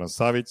Paspalj, Zoran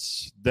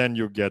Savić. Then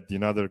you get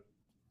another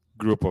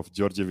group of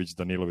Đorđević,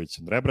 Danilović,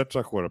 and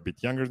Rebrača, who are a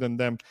bit younger than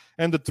them.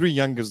 And the 3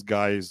 youngest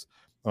guys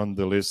on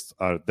the list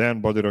are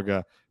Dan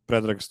Bodiroga,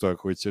 Predrag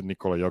Stojković, and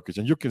Nikola Jokic.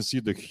 And you can see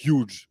the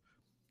huge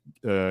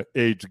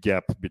age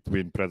gap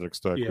between Predrag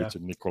Stojković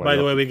and Nikola Jokic. By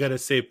the way, we got to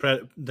say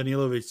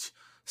Danilović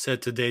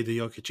said today that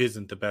Jokic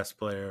isn't the best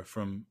player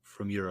from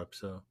Europe.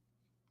 So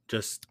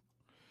just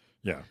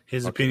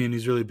his opinion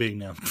is really big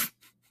now.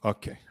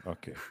 Okay.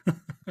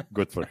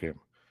 Good for him.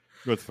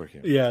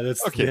 Yeah,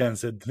 that's okay. Dan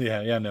said.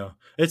 Yeah, no.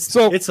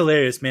 It's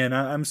hilarious, man.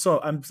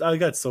 I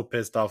got so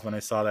pissed off when I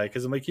saw that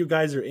because I'm like, you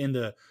guys are in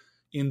the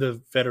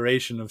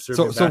Federation of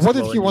Serbian basketball. So what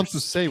did he want to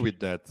say with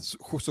that?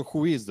 So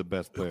who is the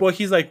best player? Well,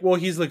 he's like,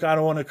 I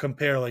don't want to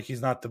compare. Like,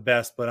 he's not the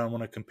best, but I don't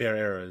want to compare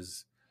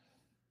eras.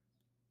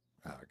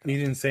 He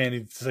didn't say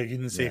anything. Like, he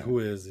didn't say who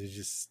is. He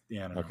just, I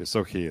don't know. Okay,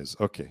 so he is.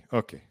 Okay,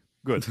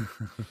 good,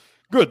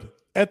 good.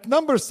 At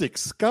number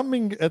 6,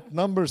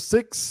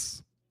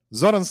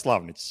 Zoran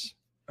Slavnić.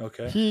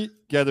 Okay. He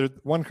gathered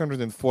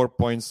 104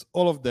 points,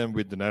 all of them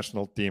with the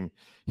national team.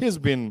 He's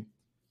been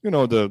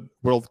the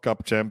World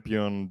Cup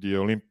champion, the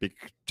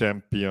Olympic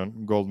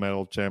champion, gold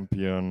medal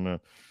champion,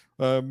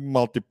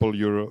 multiple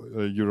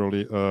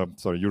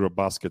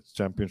Eurobasket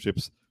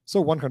championships.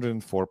 So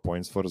 104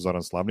 points for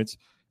Zoran Slavnić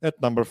at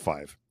number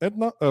 5.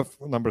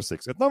 Number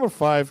 6. At number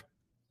 5,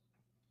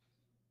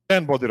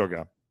 Dan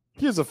Bodiroga.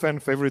 He is a fan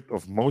favorite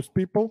of most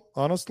people,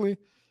 honestly.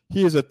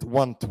 He is at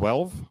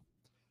 112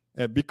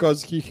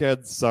 because he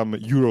had some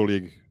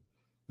EuroLeague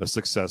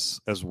success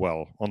as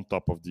well on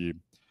top of the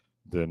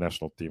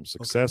national team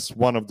success. Okay.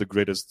 One of the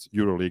greatest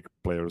EuroLeague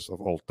players of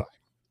all time.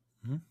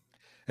 Mm-hmm.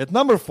 At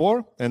number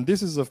 4, and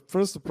this is a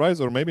first surprise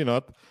or maybe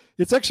not,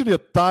 it's actually a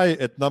tie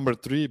at number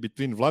 3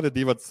 between Vlade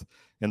Divac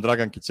and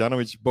Dragan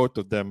Kicanovic, both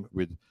of them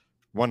with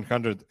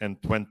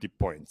 120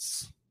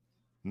 points.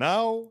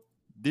 Now,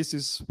 this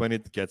is when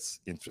it gets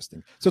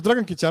interesting. So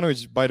Dragan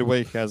Kicanovic, by the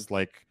way, has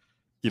like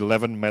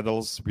 11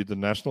 medals with the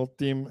national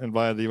team, and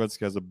Vlade Divac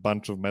has a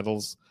bunch of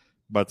medals,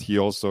 but he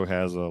also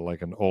has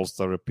like an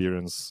all-star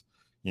appearance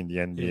in the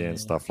NBA and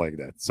stuff like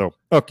that. So,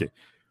 okay.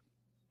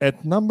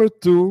 At number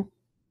 2,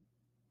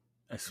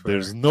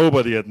 there's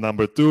nobody at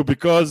number 2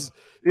 because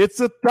it's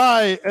a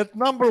tie at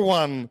number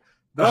 1.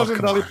 Dražen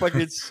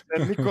Dalipagic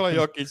and Nikola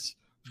Jokic,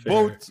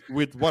 both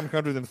with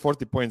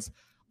 140 points.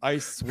 I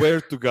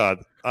swear to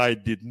God, I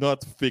did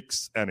not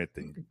fix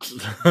anything.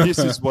 This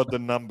is what the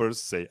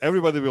numbers say.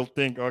 Everybody will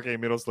think, okay,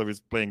 Miroslav is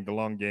playing the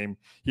long game.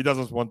 He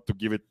doesn't want to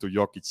give it to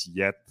Jokic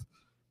yet.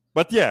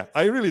 But yeah,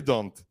 I really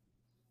don't.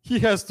 He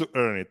has to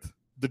earn it.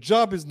 The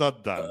job is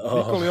not done.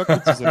 Nikola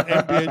Jokic is an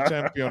NBA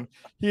champion.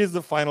 He is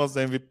the finals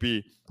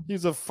MVP.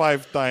 He's a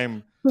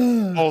 5-time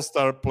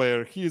all-star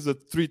player. He is a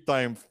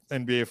 3-time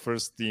NBA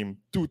first team,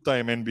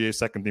 2-time NBA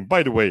second team.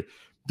 By the way,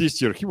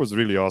 this year he was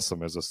really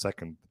awesome as a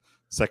second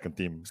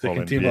team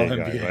All-NBA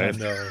guy, right?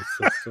 No,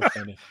 it's so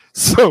funny.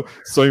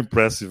 so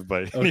impressive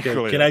by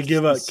Nikola. Can I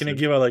give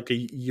a like a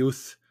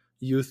youth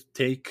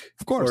take,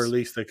 of course, or at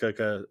least like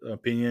a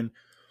opinion?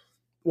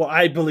 Well,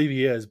 I believe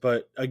he is,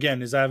 but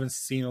again, as I haven't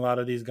seen a lot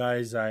of these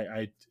guys,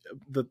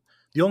 the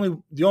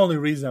only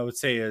reason I would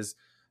say is,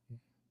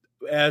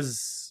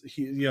 as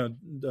he,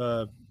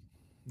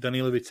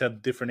 Danilovic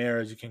had different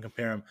eras, you can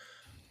compare him.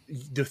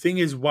 The thing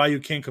is, why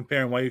you can't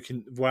compare him,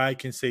 why I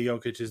can say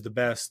Jokic is the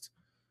best,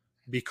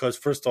 because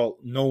first of all,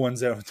 no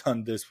one's ever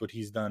done what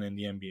he's done in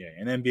the NBA,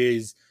 and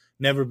NBA's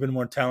never been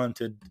more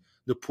talented.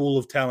 The pool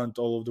of talent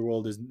all over the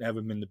world has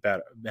never been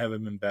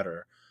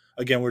better.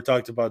 Again, we're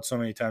talked about so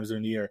many times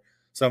during the year.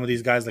 Some of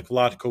these guys like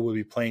Vlatko will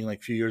be playing like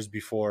a few years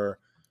before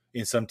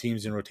in some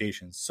teams in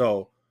rotations.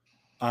 So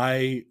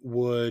I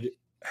would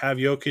have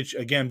Jokic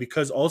again,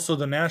 because also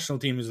the national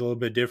team is a little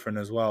bit different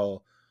as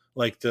well.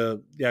 Like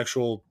the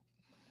actual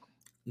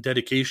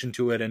dedication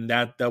to it, and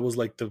that was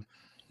like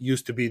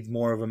used to be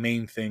more of a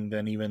main thing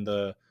than even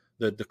the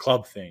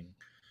club thing.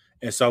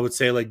 And so I would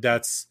say like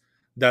that's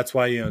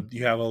why you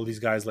have all these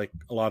guys, like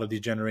a lot of these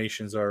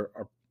generations are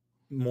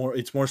more,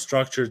 it's more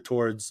structured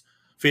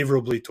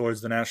favorably towards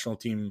the national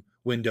team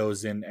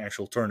windows in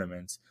actual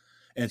tournaments.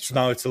 And so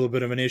now it's a little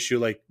bit of an issue,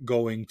 like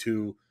going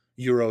to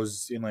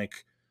Euros in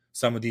like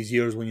some of these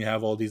years when you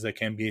have all these like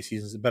NBA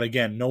seasons. But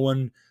again, no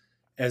one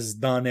has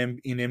done in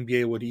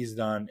NBA what he's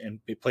done and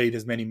played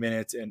as many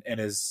minutes and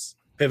as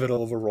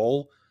pivotal of a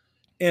role,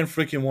 and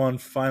freaking won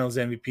finals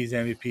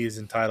MVPs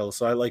and titles.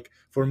 So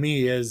for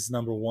me, is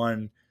number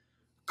 1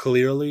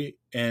 clearly.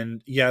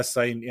 And yes,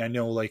 I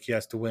know like he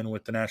has to win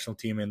with the national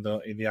team in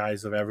the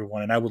eyes of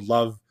everyone, and I would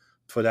love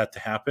for that to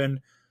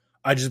happen.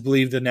 I just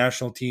believe the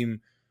national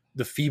team,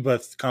 the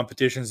FIBA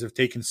competitions have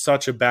taken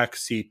such a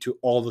backseat to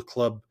all the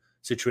club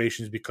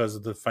situations because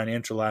of the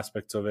financial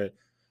aspects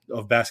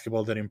of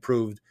basketball that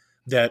improved,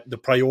 that the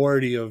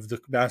priority of the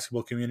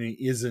basketball community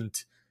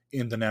isn't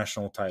in the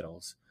national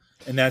titles.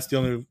 And that's the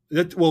only,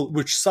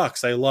 which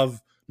sucks. I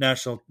love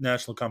national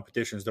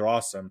competitions. They're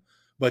awesome,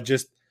 but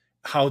just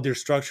how they're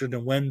structured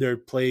and when they're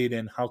played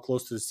and how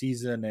close to the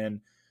season.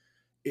 And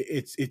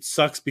it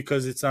sucks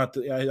because it's not,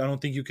 I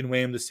don't think you can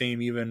weigh them the same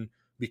even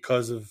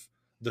because of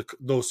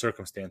those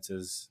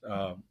circumstances.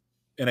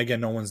 And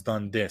again, no one's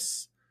done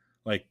this.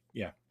 Like,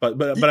 yeah,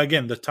 but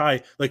again, the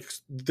tie, like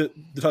the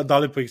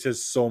Dalipic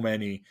has so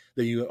many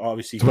that you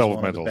obviously 12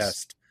 one medals. Of the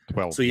best.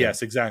 12. So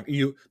yes,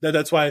 exactly.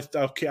 That's why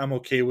I'm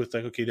okay with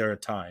like, okay, they're a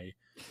tie,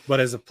 but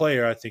as a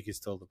player, I think he's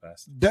still the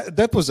best.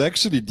 That was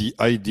actually the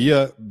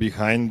idea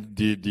behind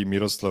the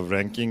Miroslav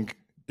ranking.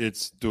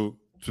 It's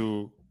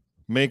to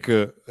make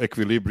a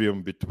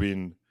equilibrium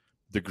between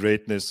the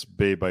greatness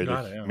made by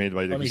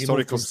the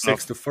historical stuff,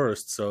 6th to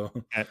 1st. So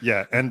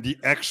and the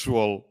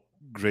actual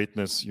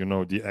greatness,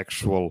 the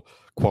actual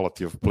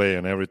quality of play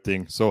and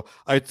everything. So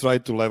I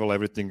tried to level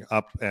everything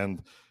up,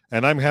 and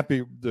I'm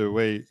happy the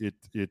way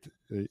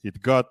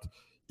it got.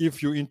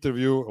 If you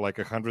interview like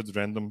 100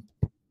 random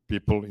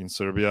people in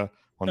Serbia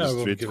on the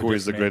street who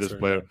is the greatest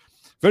player,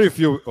 very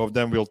few of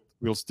them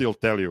will still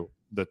tell you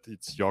that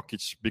it's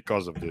Jokic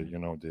because of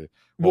the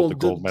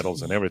gold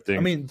medals and everything.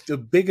 I mean, the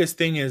biggest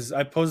thing is,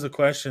 I posed the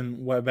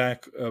question way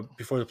back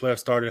before the playoffs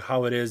started,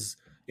 how it is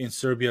in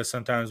Serbia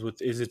sometimes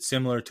is it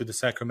similar to the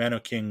Sacramento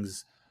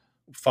Kings,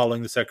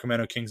 following the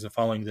Sacramento Kings and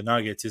following the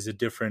Nuggets? Is it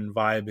different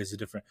vibe? Is it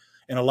different?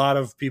 And a lot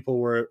of people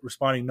were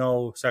responding,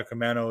 no,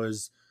 Sacramento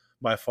is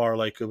by far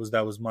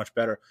that was much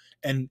better.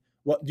 And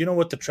what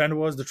the trend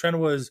was? The trend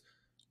was,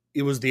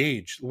 it was the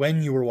age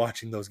when you were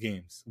watching those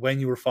games,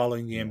 when you were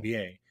following the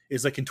NBA.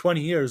 It's like in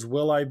 20 years,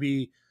 will I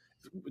be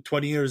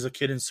 20 years, a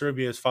kid in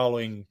Serbia is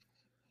following,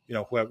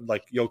 whoever,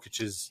 like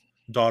Jokic's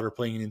daughter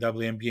playing in the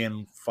WNBA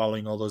and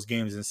following all those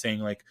games and saying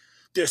like,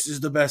 this is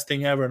the best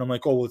thing ever. And I'm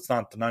like, oh, well, it's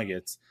not the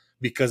Nuggets,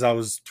 because I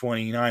was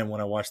 29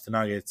 when I watched the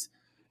Nuggets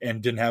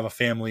and didn't have a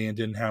family and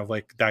didn't have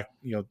like that,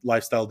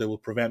 lifestyle that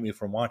would prevent me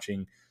from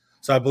watching.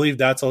 So I believe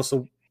that's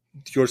also,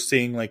 you're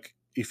saying like,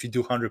 if you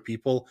do 100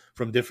 people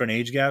from different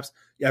age gaps,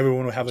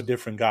 everyone will have a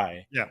different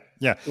guy.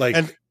 Yeah. Like,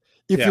 and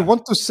if you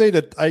want to say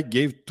that I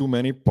gave too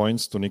many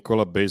points to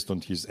Nikola based on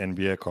his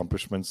NBA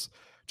accomplishments,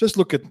 just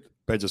look at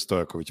Peja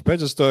Stojakovic.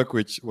 Peja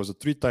Stojakovic was a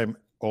 3-time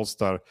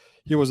All-Star.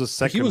 He was a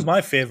second. He was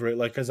my favorite,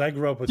 like, because I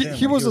grew up with him.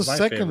 He was a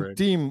second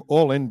team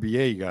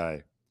All-NBA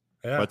guy.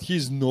 Yeah. But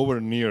he's nowhere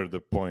near the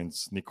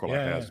points Nikola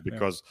has,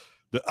 because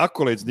the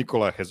accolades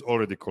Nikola has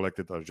already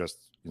collected are just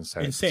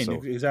insane.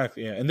 So,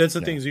 exactly. Yeah. And that's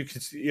the things you can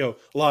see, a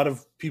lot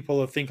of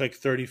people think like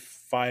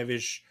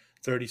 35-ish,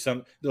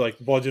 30-something, like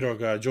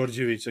Bodiroga,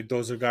 Djordjevic, like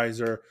those are guys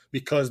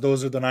because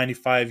those are the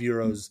 95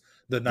 Euros,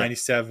 the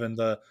 97,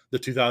 the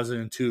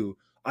 2002.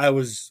 I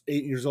was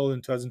 8 years old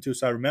in 2002,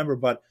 so I remember,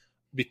 but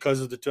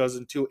because of the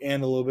 2002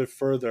 and a little bit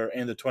further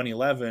and the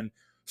 2011,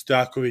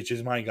 Stojakovic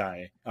is my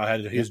guy. I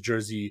had his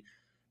jersey.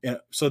 And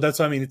so that's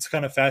what I mean. It's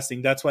kind of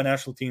fascinating. That's why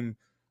national team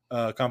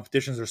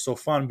competitions are so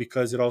fun,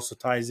 because it also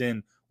ties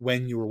in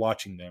when you were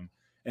watching them.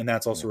 And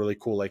that's also really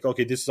cool. Like,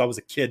 okay, I was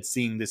a kid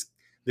seeing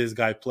this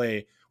guy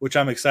play, which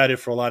I'm excited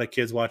for a lot of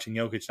kids watching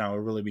Jokic now. It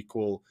would really be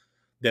cool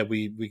that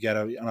we get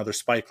another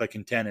spike like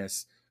in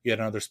tennis, get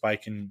another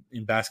spike in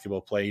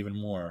basketball play even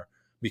more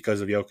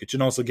because of Jokic.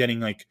 And also getting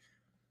like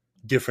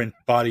different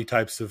body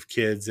types of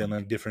kids and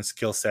like different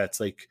skill sets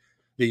like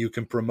that you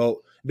can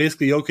promote.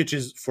 Basically, Jokic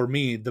is, for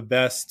me, the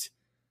best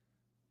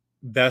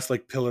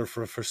like pillar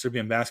for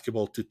Serbian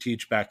basketball to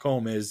teach back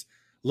home. Is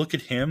look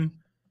at him.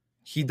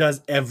 He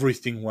does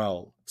everything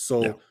well.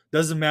 So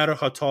doesn't matter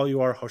how tall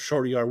you are, how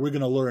short you are, we're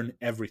going to learn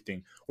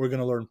everything. We're going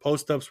to learn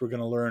post-ups. We're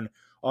going to learn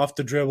off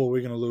the dribble.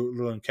 We're going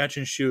to learn catch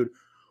and shoot.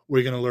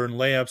 We're going to learn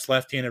layups,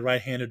 left-handed,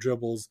 right-handed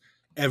dribbles,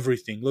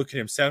 everything. Look at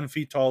him, 7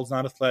 feet tall, is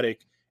not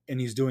athletic, and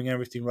he's doing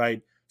everything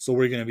right. So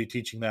we're going to be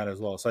teaching that as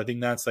well. So I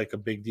think that's like a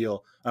big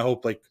deal. I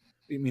hope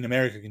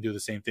America can do the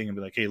same thing and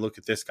be like, hey, look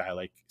at this guy.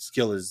 Like,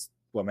 skill is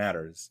what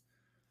matters.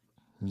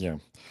 Yeah.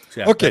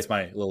 So, okay. That's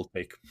my little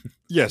take.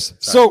 Yes.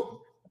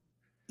 So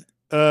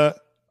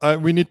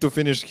we need to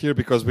finish here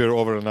because we're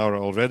over an hour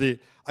already.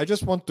 I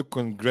just want to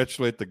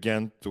congratulate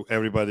again to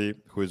everybody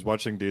who is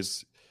watching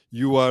this.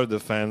 You are the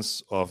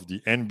fans of the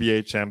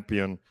NBA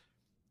champion.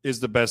 It's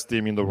the best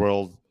team in the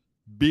world.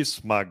 Be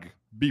smug.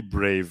 Be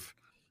brave.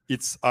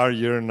 It's our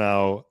year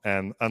now.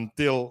 And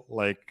until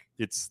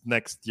it's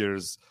next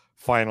year's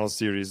final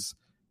series,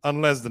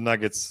 unless the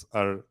Nuggets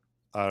are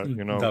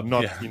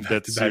not in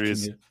that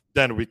series,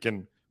 then we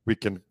can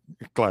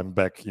climb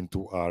back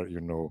into our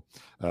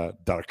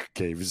dark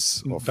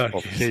caves of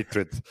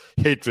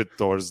hatred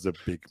towards the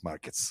big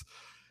markets.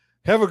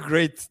 Have a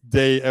great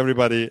day,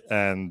 everybody,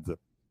 and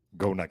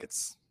go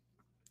Nuggets.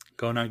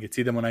 Go Nuggets.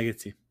 Idemo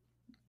Nuggets.